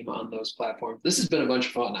Pulse team on those platforms. This has been a bunch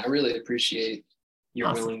of fun. I really appreciate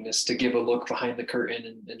your willingness to give a look behind the curtain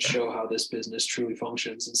and show how this business truly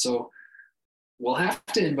functions. And so we'll have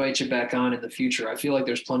to invite you back on in the future. I feel like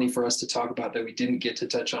there's plenty for us to talk about that we didn't get to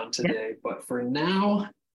touch on today, but for now,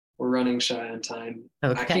 we're running shy on time.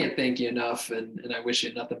 Okay. I can't thank you enough, and I wish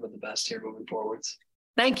you nothing but the best here moving forwards.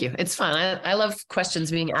 Thank you. It's fun. I love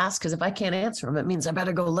questions being asked, because if I can't answer them, it means I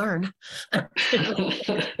better go learn.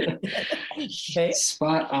 Okay.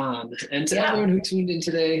 Spot on. And to everyone who tuned in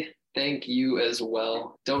today, thank you as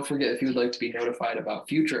well. Don't forget, if you would like to be notified about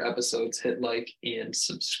future episodes, hit like and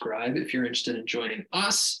subscribe. If you're interested in joining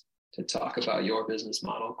us to talk about your business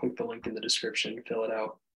model, click the link in the description, fill it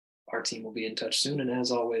out. Our team will be in touch soon. And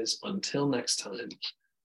as always, until next time,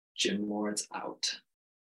 Gym Lords out.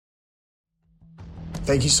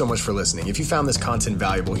 Thank you so much for listening. If you found this content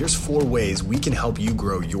valuable, here's 4 ways we can help you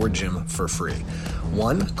grow your gym for free.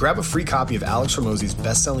 1, grab a free copy of Alex Hormozi's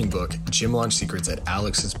best-selling book, Gym Launch Secrets, at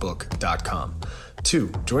alexsbook.com.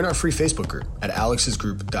 2, join our free Facebook group at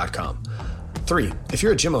alexsgroup.com. 3, if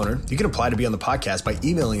you're a gym owner, you can apply to be on the podcast by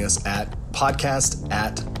emailing us at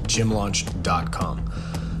podcast@gymlaunch.com.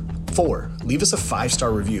 4, leave us a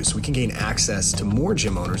 5-star review so we can gain access to more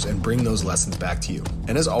gym owners and bring those lessons back to you.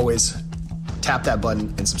 And as always, tap that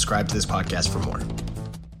button and subscribe to this podcast for more.